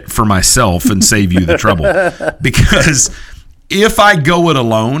buy it for myself and save you the trouble? Because if I go it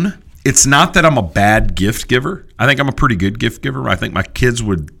alone, it's not that I'm a bad gift giver. I think I'm a pretty good gift giver. I think my kids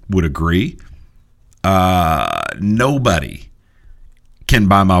would agree. Nobody can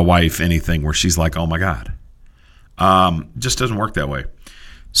buy my wife anything where she's like, oh my God. Just doesn't work that way.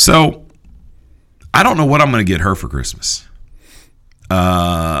 So I don't know what I'm going to get her for Christmas.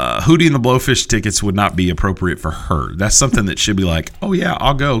 Hootie and the Blowfish tickets would not be appropriate for her. That's something that she'd be like, oh yeah,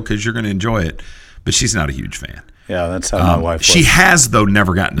 I'll go because you're going to enjoy it. But she's not a huge fan. Yeah, that's how my wife was. She has, though,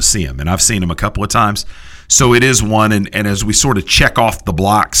 never gotten to see him, and I've seen him a couple of times. So it is one, and as we sort of check off the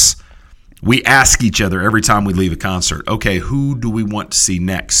blocks, we ask each other every time we leave a concert, okay, who do we want to see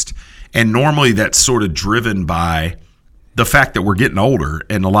next? And normally that's sort of driven by the fact that we're getting older,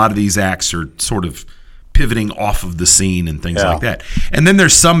 and a lot of these acts are sort of pivoting off of the scene and things like that. And then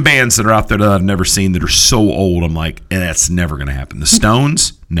there's some bands that are out there that I've never seen that are so old, I'm like, that's never going to happen. The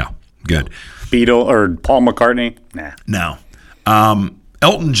Stones? No. Good. Beatle or Paul McCartney? Nah. No.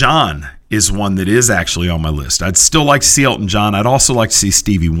 Elton John is one that is actually on my list. I'd still like to see Elton John. I'd also like to see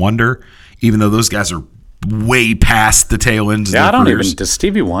Stevie Wonder, even though those guys are way past the tail ends of their careers. Does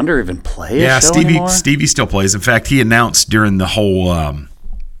Stevie Wonder even play a show anymore? Stevie still plays. In fact, he announced during the whole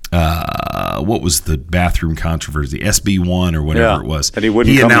what was the bathroom controversy, SB1 or whatever it was. That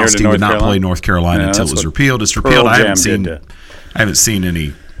he announced he would not Carolina? play North Carolina until it was repealed. It's repealed. I haven't seen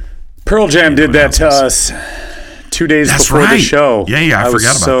any. Pearl Jam did that to us 2 days before the show. Yeah, I forgot about that. I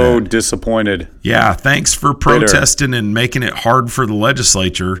was so disappointed. Yeah, thanks for protesting and making it hard for the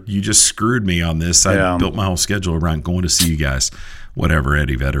legislature. You just screwed me on this. I built my whole schedule around going to see you guys. Whatever,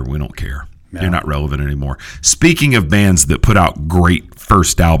 Eddie Vedder, we don't care. Yeah. You're not relevant anymore. Speaking of bands that put out great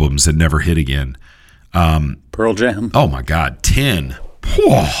first albums and never hit again. Pearl Jam. Oh, my God. 10.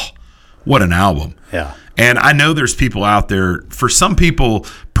 Whoa, what an album. Yeah. And I know there's people out there, for some people,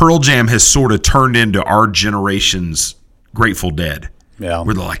 Pearl Jam has sort of turned into our generation's Grateful Dead. Yeah.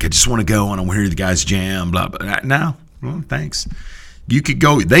 Where they're like, I just want to go and I want to hear the guys jam, blah, blah. No, well, thanks. You could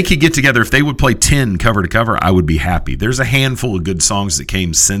go, they could get together. If they would play 10 cover to cover, I would be happy. There's a handful of good songs that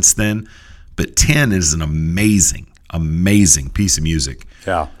came since then, but 10 is an amazing piece of music.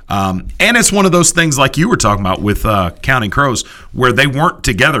 Yeah. And it's one of those things like you were talking about with Counting Crows, where they weren't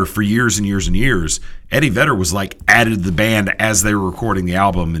together for years and years and years. Eddie Vedder was like added to the band as they were recording the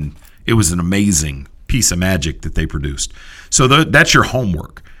album, and it was an amazing piece of magic that they produced. So that's your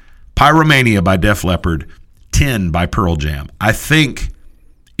homework. Pyromania by Def Leppard, 10 by Pearl Jam. I think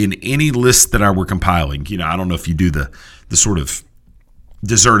in any list that I were compiling, I don't know if you do the sort of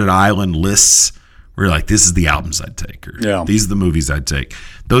deserted island lists, where you're like, this is the albums I'd take, or these are the movies I'd take.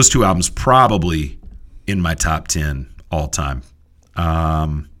 Those two albums probably in my top 10 all time.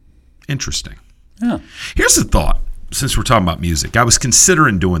 Interesting. Yeah. Here's the thought, since we're talking about music. I was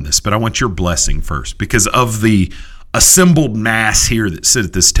considering doing this, but I want your blessing first because of the assembled mass here that sit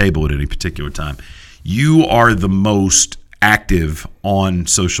at this table at any particular time. You are the most active on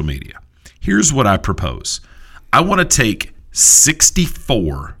social media. Here's what I propose. I want to take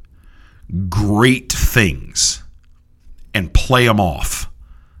 64 great things and play them off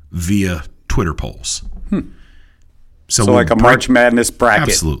via Twitter polls. So like a March Madness bracket.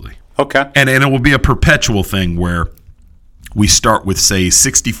 Absolutely. Okay. And it will be a perpetual thing where we start with, say,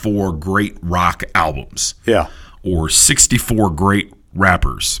 64 great rock albums. Yeah. Or 64 great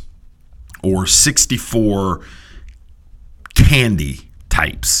rappers. Or 64 candy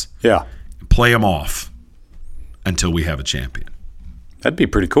types. Yeah. Play them off until we have a champion. That'd be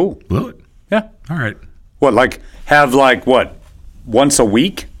pretty cool. Will it? Yeah. All right. What, like, have like, what, once a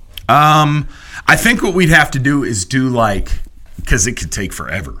week? I think what we'd have to do is do like, because it could take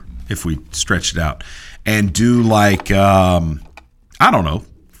forever if we stretched it out, and do like, I don't know,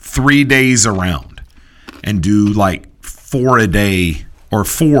 3 days around and do like 4 a day or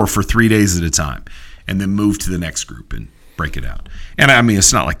 4 for 3 days at a time and then move to the next group and break it out. And I mean,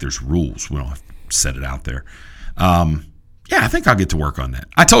 it's not like there's rules. We don't have to set it out there. Yeah, I think I'll get to work on that.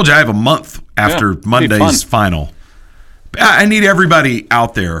 I told you I have a month after Monday's final. I need everybody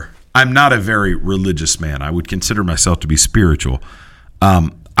out there. I'm not a very religious man. I would consider myself to be spiritual.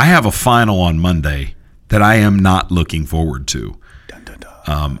 I have a final on Monday that I am not looking forward to.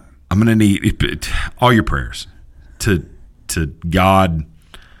 I'm going to need all your prayers to God,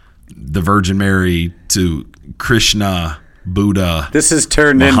 the Virgin Mary, to Krishna, Buddha. This has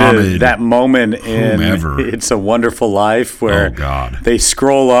turned Muhammad, into that moment in whomever. It's a Wonderful Life where they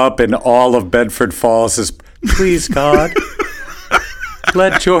scroll up and all of Bedford Falls is, please God,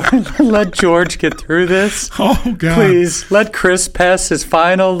 let George get through this. Oh God! Please let Chris pass his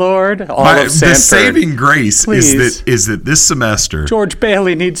final, Lord. All of The Sanford. saving grace Please. is that this semester, George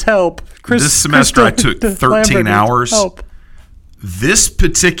Bailey needs help. this semester I took 13 hours. Help. This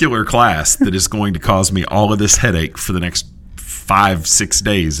particular class that is going to cause me all of this headache for the next 5-6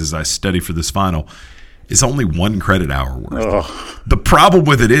 days as I study for this final is only 1 credit hour worth. Ugh. The problem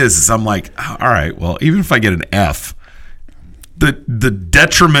with it is I'm like, all right, well, even if I get an F, the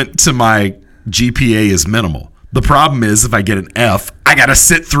detriment to my GPA is minimal. The problem is if I get an F, I got to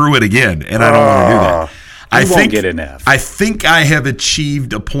sit through it again, and I don't want to do that. You won't get an F. I think I have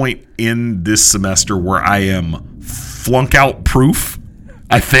achieved a point in this semester where I am flunk out proof,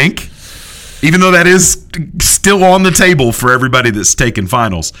 I think, even though that is still on the table for everybody that's taken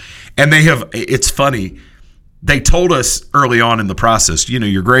finals. And it's funny, they told us early on in the process,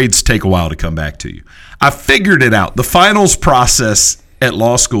 your grades take a while to come back to you. I figured it out. The finals process at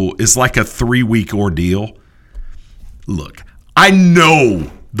law school is like a 3-week ordeal. Look, I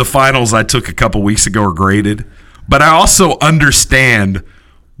know the finals I took a couple weeks ago are graded, but I also understand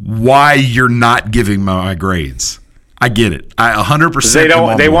why you're not giving my grades. I get it. I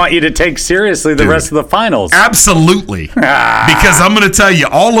 100%. They want you to take seriously the rest of the finals. Absolutely. Because I'm going to tell you,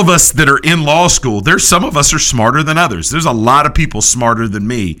 all of us that are in law school, there's some of us are smarter than others. There's a lot of people smarter than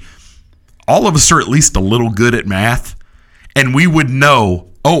me. All of us are at least a little good at math, and we would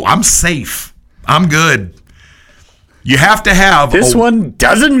know, I'm safe. I'm good. You have to have this one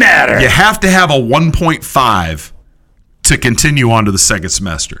doesn't matter. You have to have a 1.5 to continue on to the second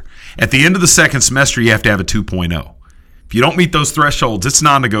semester. At the end of the second semester, you have to have a 2.0. If you don't meet those thresholds, it's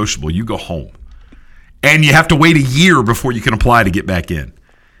non-negotiable. You go home. And you have to wait a year before you can apply to get back in.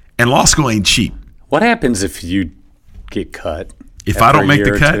 And law school ain't cheap. What happens if you get cut? If I don't make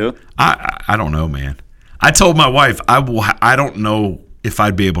the cut, I don't know, man. I told my wife I don't know if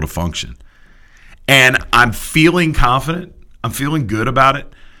I'd be able to function. And I'm feeling confident. I'm feeling good about it.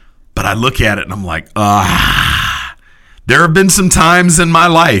 But I look at it and I'm like, there have been some times in my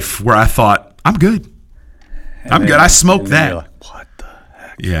life where I thought, I'm good. I'm good. I smoked that. Like, what the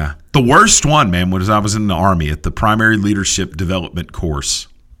heck? Yeah. The worst one, man, was I was in the Army at the Primary Leadership Development course.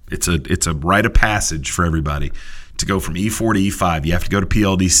 It's a rite of passage for everybody to go from E4 to E5. You have to go to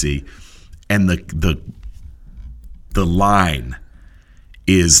PLDC, and the line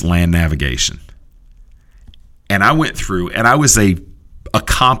is land navigation. And I went through, and I was a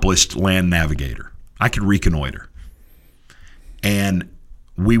accomplished land navigator. I could reconnoiter. And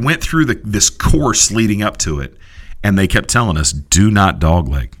we went through this course leading up to it, and they kept telling us, do not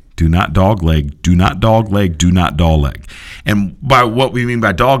dogleg, do not dogleg, do not dogleg, do not dogleg. And by what we mean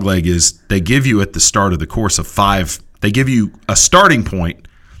by dogleg is they give you at the start of the course they give you a starting point,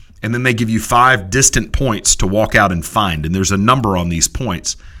 and then they give you 5 distant points to walk out and find. And there's a number on these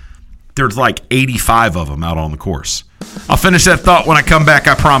points. There's like 85 of them out on the course. I'll finish that thought when I come back.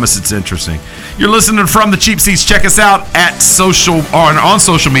 I promise it's interesting. You're listening from the Cheap Seats. Check us out on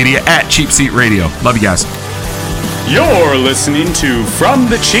social media at Cheap Seat Radio. Love you guys. You're listening to From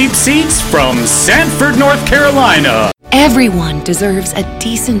the Cheap Seats from Sanford, North Carolina. Everyone deserves a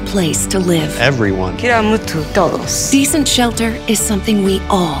decent place to live. Everyone. Todos. Decent shelter is something we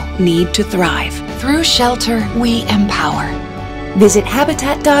all need to thrive. Through shelter, we empower. Visit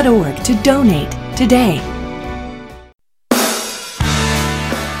Habitat.org to donate today.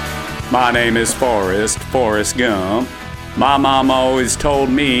 My name is Forrest Gump. My mom always told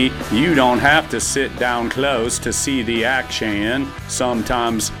me you don't have to sit down close to see the action.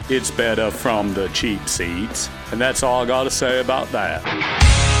 Sometimes it's better from the cheap seats. And that's all I got to say about that.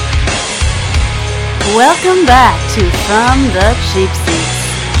 Welcome back to From the Cheap Seats.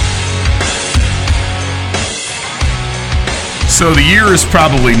 So the year is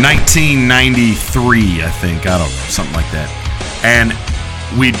probably 1993, I think. I don't know, something like that. And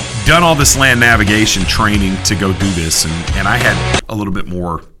we'd done all this land navigation training to go do this, and I had a little bit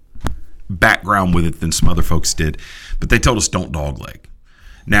more background with it than some other folks did. But they told us don't dogleg.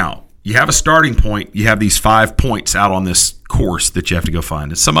 Now, you have a starting point. You have these 5 points out on this course that you have to go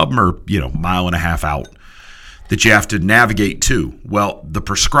find. And some of them are, mile and a half out that you have to navigate to. Well, the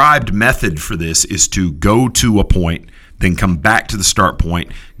prescribed method for this is to go to a point, then come back to the start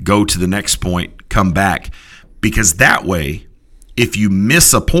point, go to the next point, come back. Because that way, if you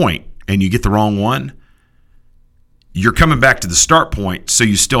miss a point and you get the wrong one, you're coming back to the start point, so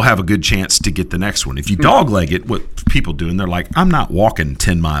you still have a good chance to get the next one. If you dogleg it, what people do, and they're like, I'm not walking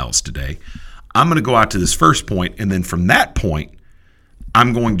 10 miles today. I'm going to go out to this first point, and then from that point,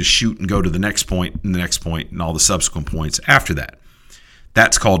 I'm going to shoot and go to the next point and the next point and all the subsequent points after that.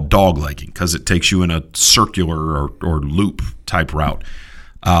 That's called doglegging because it takes you in a circular or loop type route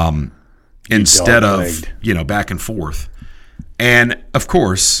instead of, back and forth. And, of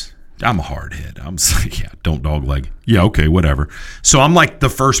course, I'm a hard head. I'm like, yeah, don't dogleg. Yeah, okay, whatever. So I'm like the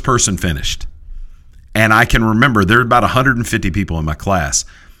first person finished. And I can remember there were about 150 people in my class.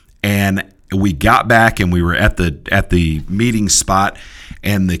 And we got back and we were at the meeting spot,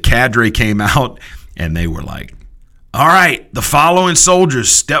 and the cadre came out and they were like, all right, the following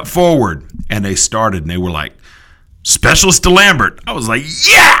soldiers step forward. And they started and they were like, Specialist DeLambert. I was like,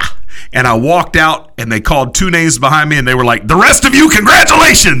 yeah! And I walked out and they called 2 names behind me and they were like, the rest of you,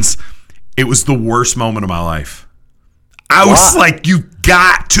 congratulations! It was the worst moment of my life. I was like, you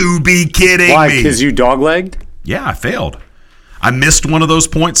got to be kidding me. Why? Because you doglegged? Yeah, I failed. I missed one of those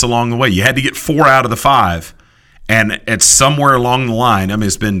points along the way. You had to get 4 out of the 5. And it's somewhere along the line. I mean,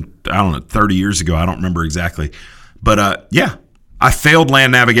 it's been, 30 years ago. I don't remember exactly. But, yeah, I failed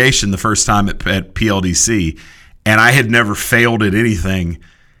land navigation the first time at PLDC. And I had never failed at anything.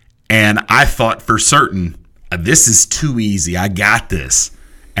 And I thought for certain, this is too easy. I got this.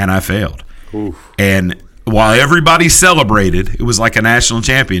 And I failed. Oof. And while everybody celebrated, it was like a national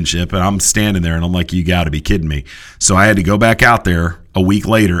championship, and I'm standing there and I'm like, you got to be kidding me. So I had to go back out there a week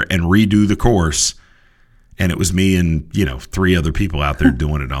later and redo the course, and it was me and 3 other people out there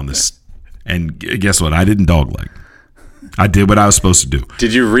doing it on this. And guess what? I didn't dogleg. I did what I was supposed to do.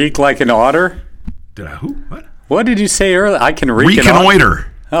 Did you reek like an otter? Did I? Who? What? What did you say earlier? I can reek Reconnoiter. an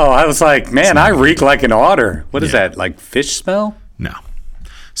otter. Oh, I was like, man, I reek like an otter. What is that? Like fish smell? No.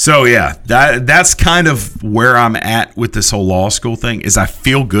 So, yeah, that's kind of where I'm at with this whole law school thing is I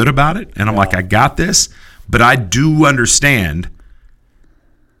feel good about it, and I'm like, I got this, but I do understand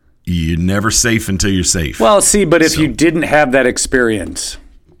you're never safe until you're safe. Well, see, but if you didn't have that experience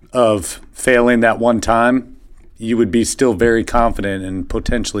of failing that one time, you would be still very confident and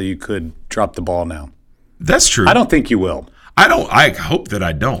potentially you could drop the ball now. That's true. I don't think you will. I hope that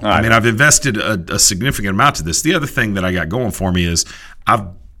I don't. I mean, I've invested a significant amount to this. The other thing that I got going for me is I've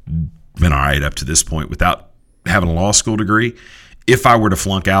been all right up to this point without having a law school degree. If I were to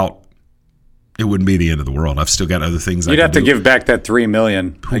flunk out, it wouldn't be the end of the world. I've still got other things I can do. You'd have to give back that $3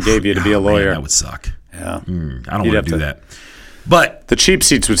 million I gave you to be a lawyer. Man, that would suck. Yeah. I don't want to do that. But the cheap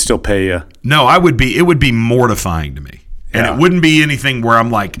seats would still pay you. No, it would be mortifying to me. And it wouldn't be anything where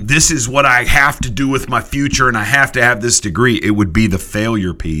I'm like, this is what I have to do with my future and I have to have this degree. It would be the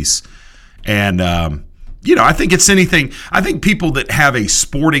failure piece. And, I think it's anything. I think people that have a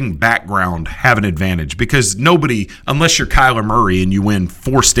sporting background have an advantage because nobody, unless you're Kyler Murray and you win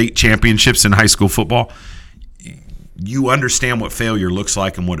 4 state championships in high school football, you understand what failure looks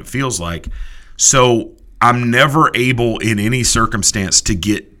like and what it feels like. So I'm never able in any circumstance to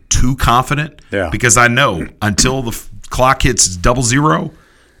get too confident because I know until the clock hits 00,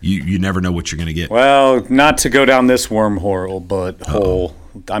 you never know what you're going to get. Well, not to go down this wormhole, but hole.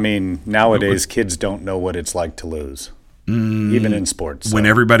 I mean, nowadays kids don't know what it's like to lose, even in sports. When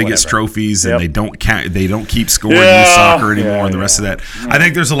everybody gets trophies and they don't keep scoring in soccer anymore, and the rest of that. I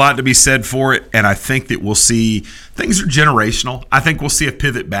think there's a lot to be said for it, and I think that we'll see things are generational. I think we'll see a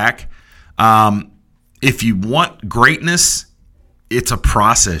pivot back. if you want greatness, it's a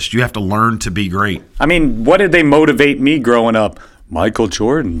process. You have to learn to be great. I mean, what did they motivate me growing up? Michael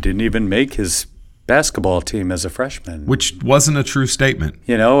Jordan didn't even make his basketball team as a freshman. Which wasn't a true statement.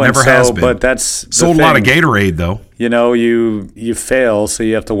 Never has been. But that's the sold thing. a lot of Gatorade, though. You fail, so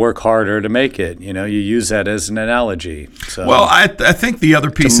you have to work harder to make it. You use that as an analogy. So, well, I think the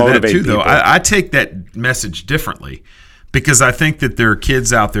other piece of that, too, though, people. I take that message differently. Because I think that there are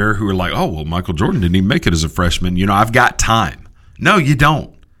kids out there who are like, oh, well, Michael Jordan didn't even make it as a freshman. I've got time. No, you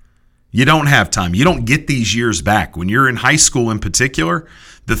don't. You don't have time. You don't get these years back. When you're in high school in particular,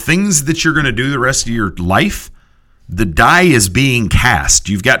 the things that you're going to do the rest of your life, the die is being cast.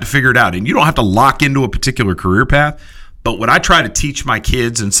 You've got to figure it out. And you don't have to lock into a particular career path. But what I try to teach my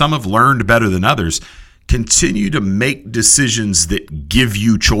kids, and some have learned better than others, continue to make decisions that give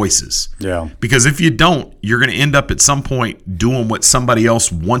you choices. Yeah. Because if you don't, you're going to end up at some point doing what somebody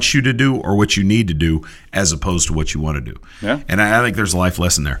else wants you to do or what you need to do as opposed to what you want to do. Yeah. And I think there's a life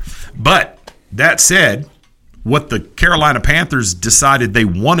lesson there. But that said, what the Carolina Panthers decided they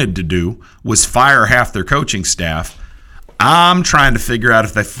wanted to do was fire half their coaching staff. I'm trying to figure out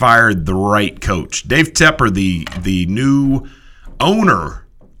if they fired the right coach. Dave Tepper, the new owner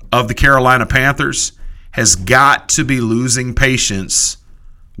of the Carolina Panthers, has got to be losing patience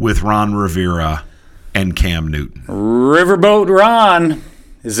with Ron Rivera and Cam Newton. Riverboat Ron,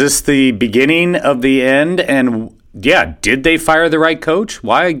 is this the beginning of the end? And did they fire the right coach?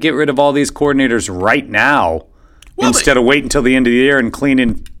 Why get rid of all these coordinators right now instead of waiting until the end of the year and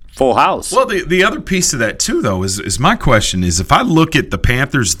cleaning full house? Well, the other piece of that too, though, is my question is, if I look at the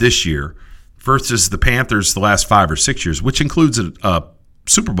Panthers this year versus the Panthers the last 5 or 6 years, which includes a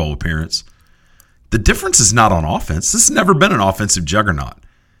Super Bowl appearance, the difference is not on offense. This has never been an offensive juggernaut.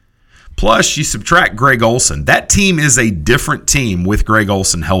 Plus, you subtract Greg Olsen. That team is a different team with Greg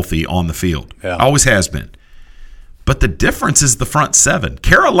Olsen healthy on the field. Yeah. Always has been. But the difference is the front seven.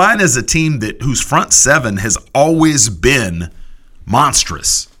 Carolina is a team whose front seven has always been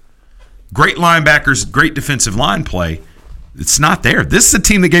monstrous. Great linebackers, great defensive line play. It's not there. This is a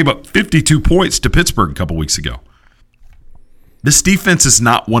team that gave up 52 points to Pittsburgh a couple weeks ago. This defense is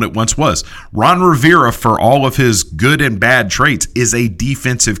not what it once was. Ron Rivera, for all of his good and bad traits, is a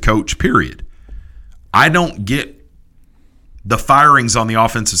defensive coach, period. I don't get the firings on the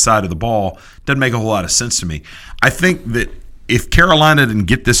offensive side of the ball. Doesn't make a whole lot of sense to me. I think that if Carolina didn't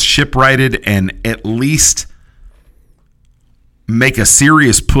get this ship righted and at least make a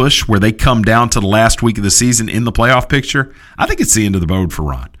serious push where they come down to the last week of the season in the playoff picture, I think it's the end of the road for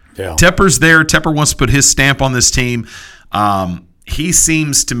Ron. Yeah. Tepper's there. Tepper wants to put his stamp on this team. He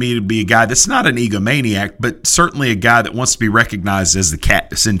seems to me to be a guy that's not an egomaniac, but certainly a guy that wants to be recognized as the cat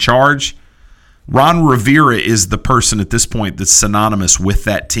that's in charge. Ron Rivera is the person at this point that's synonymous with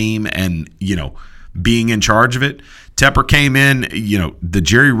that team and, being in charge of it. Tepper came in, the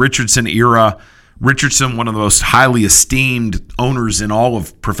Jerry Richardson era. Richardson, one of the most highly esteemed owners in all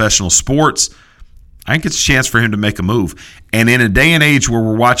of professional sports. I think it's a chance for him to make a move. And in a day and age where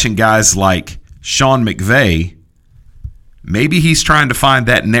we're watching guys like Sean McVay, maybe he's trying to find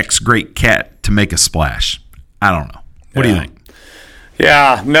that next great cat to make a splash. I don't know. What do you think?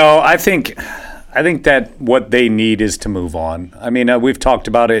 Yeah, no, I think that what they need is to move on. I mean, we've talked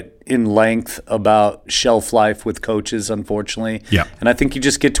about it in length about shelf life with coaches, unfortunately. Yeah. And I think you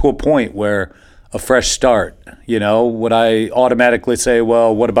just get to a point where a fresh start, would I automatically say,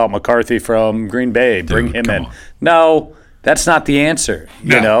 well, what about McCarthy from Green Bay? Bring him in. No. That's not the answer.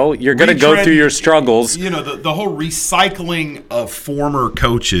 You're going to go through your struggles. The whole recycling of former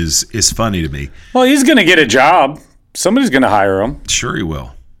coaches is funny to me. Well, he's going to get a job. Somebody's going to hire him. Sure he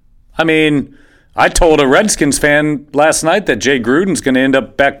will. I mean, I told a Redskins fan last night that Jay Gruden's going to end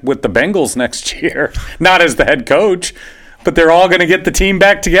up back with the Bengals next year. Not as the head coach, but they're all going to get the team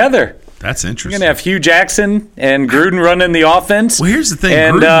back together. That's interesting. You're going to have Hugh Jackson and Gruden running the offense. Well, here's the thing.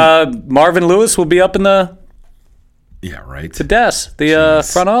 And Marvin Lewis will be up in the desk, the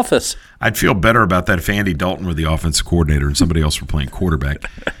front office. I'd feel better about that if Andy Dalton were the offensive coordinator and somebody else were playing quarterback.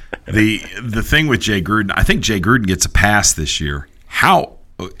 The thing with Jay Gruden, I think Jay Gruden gets a pass this year. How?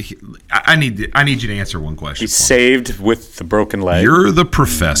 I need you to answer one question. He's saved with the broken leg. You're the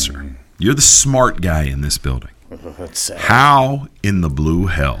professor. You're the smart guy in this building. That's sad. How in the blue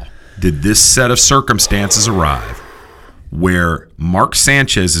hell did this set of circumstances arrive where Mark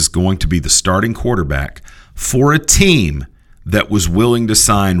Sanchez is going to be the starting quarterback for a team that was willing to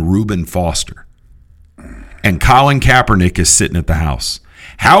sign Reuben Foster, and Colin Kaepernick is sitting at the house?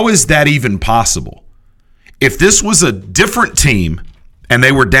 How is that even possible? If this was a different team and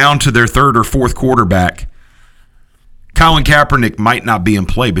they were down to their third or fourth quarterback, Colin Kaepernick might not be in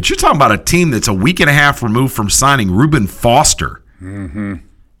play, but you're talking about a team that's a week and a half removed from signing Reuben Foster. Mm-hmm.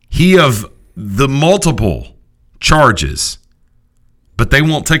 He of the multiple charges, but they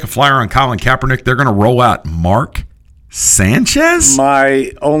won't take a flyer on Colin Kaepernick. They're going to roll out Mark Sanchez?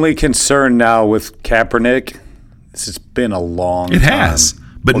 My only concern now with Kaepernick, this has been a long time. It has.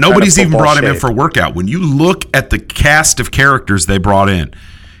 But nobody's even brought him in for a workout. When you look at the cast of characters they brought in,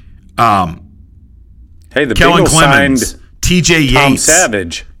 hey, the Kellen Bengals Clemens, signed TJ Yates. Tom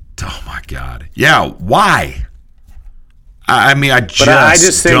Savage. Oh, my God. Yeah, why? I mean, I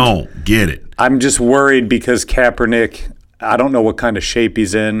just think, don't get it. I'm just worried because Kaepernick, I don't know what kind of shape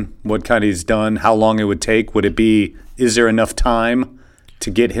he's in, what kind he's done, how long it would take. Would it be, is there enough time to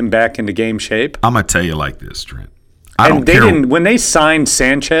get him back into game shape? I'm going to tell you like this, Trent. When they signed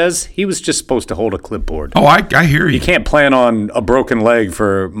Sanchez, he was just supposed to hold a clipboard. Oh, I hear you. You can't plan on a broken leg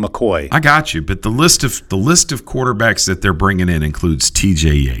for McCoy. I got you, but the list of quarterbacks that they're bringing in includes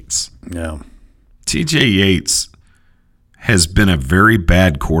TJ Yates. No. TJ Yates has been a very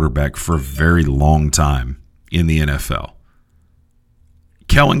bad quarterback for a very long time in the NFL.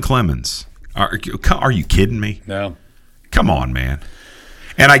 Kellen Clemens. Are you kidding me? No. Come on, man.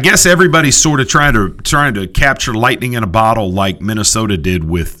 And I guess everybody's sort of trying to capture lightning in a bottle like Minnesota did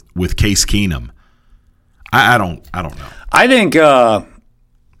with Case Keenum. I don't know. I think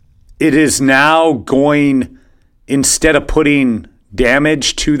it is now going, instead of putting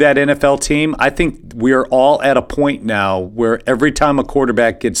damage to that NFL team, I think we're all at a point now where every time a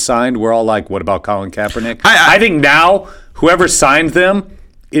quarterback gets signed, we're all like, what about Colin Kaepernick? I think now whoever signed them,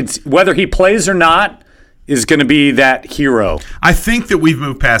 it's whether he plays or not, is going to be that hero. I think that we've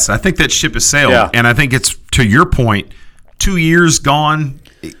moved past it. I think that ship has sailed. Yeah. And I think it's, to your point, 2 years gone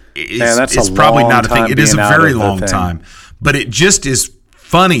that's is a probably long not a thing. time It is a being out very of the long thing. time. But it just is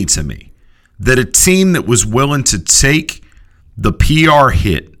funny to me that a team that was willing to take the PR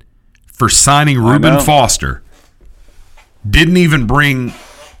hit for signing Reuben Foster didn't even bring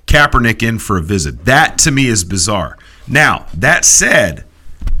Kaepernick in for a visit. That, to me, is bizarre. Now, that said,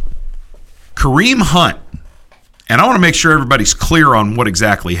 Kareem Hunt, and I want to make sure everybody's clear on what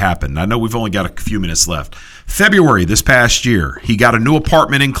exactly happened. I know we've only got a few minutes left. February this past year, he got a new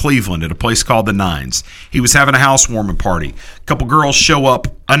apartment in Cleveland at a place called the Nines. He was having a housewarming party. A couple girls show up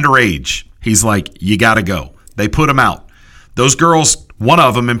underage. He's like, you got to go. They put him out. Those girls, one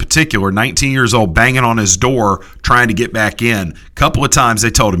of them in particular, 19 years old, banging on his door, trying to get back in. A couple of times they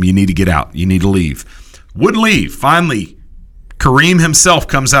told him, you need to get out. You need to leave. Wouldn't leave. Finally, Kareem himself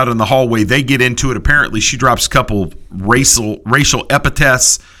comes out in the hallway. They get into it. Apparently, she drops a couple racial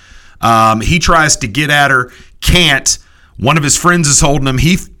epithets. He tries to get at her, can't. One of his friends is holding him.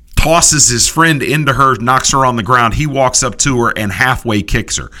 He tosses his friend into her, knocks her on the ground. He walks up to her and halfway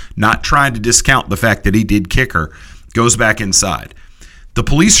kicks her, not trying to discount the fact that he did kick her. Goes back inside. The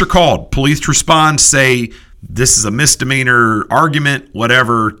police are called. Police respond, say, this is a misdemeanor argument,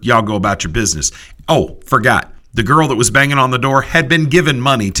 whatever. Y'all go about your business. Oh, forgot. The girl that was banging on the door had been given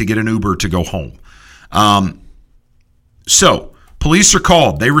money to get an Uber to go home. So police are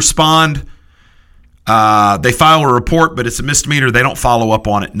called. They respond. They file a report, but it's a misdemeanor. They don't follow up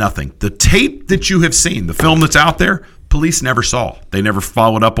on it. Nothing. The tape that you have seen, the film that's out there, police never saw. They never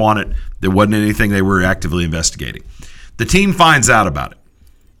followed up on it. There wasn't anything they were actively investigating. The team finds out about it.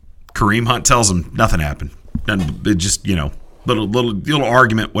 Kareem Hunt tells them nothing happened. And it just, little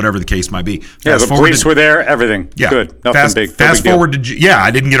argument, whatever the case might be. Yeah, the police were there, everything. Yeah. Good. Nothing big. Fast forward to,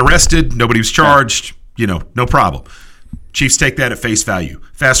 I didn't get arrested. Nobody was charged. No problem. Chiefs take that at face value.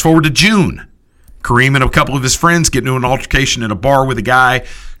 Fast forward to June. Kareem and a couple of his friends get into an altercation in a bar with a guy.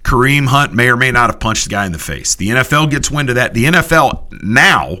 Kareem Hunt may or may not have punched the guy in the face. The NFL gets wind of that. The NFL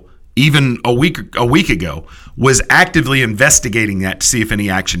now, even a week ago, was actively investigating that to see if any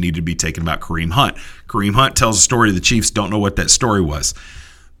action needed to be taken about Kareem Hunt. Kareem Hunt tells a story. The Chiefs don't know what that story was.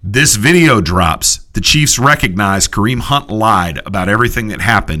 This video drops. The Chiefs recognize Kareem Hunt lied about everything that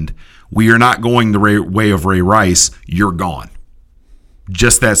happened. We are not going the way of Ray Rice. You're gone.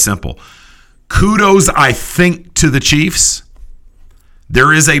 Just that simple. Kudos, I think, to the Chiefs.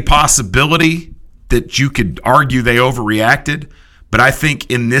 There is a possibility that you could argue they overreacted. But I think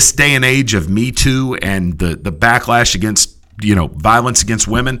in this day and age of Me Too and the backlash against, violence against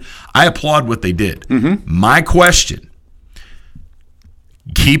women, I applaud what they did. Mm-hmm. My question,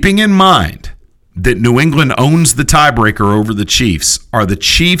 keeping in mind that New England owns the tiebreaker over the Chiefs, are the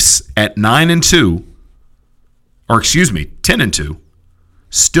Chiefs at 9-2, or 10-2,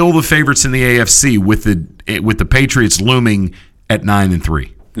 still the favorites in the AFC with the Patriots looming at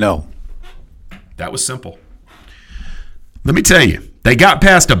 9-3? No. That was simple. Let me tell you, they got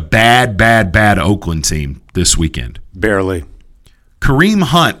past a bad Oakland team this weekend. Barely. Kareem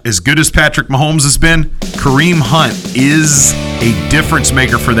Hunt, as good as Patrick Mahomes has been, Kareem Hunt is a difference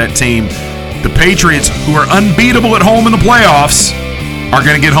maker for that team. The Patriots, who are unbeatable at home in the playoffs, are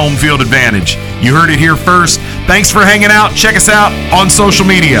going to get home field advantage. You heard it here first. Thanks for hanging out. Check us out on social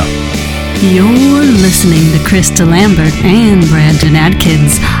media. You're listening to Krista Lambert and Brandon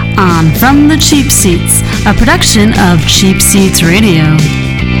Adkins on From the Cheap Seats, a production of Cheap Seats Radio.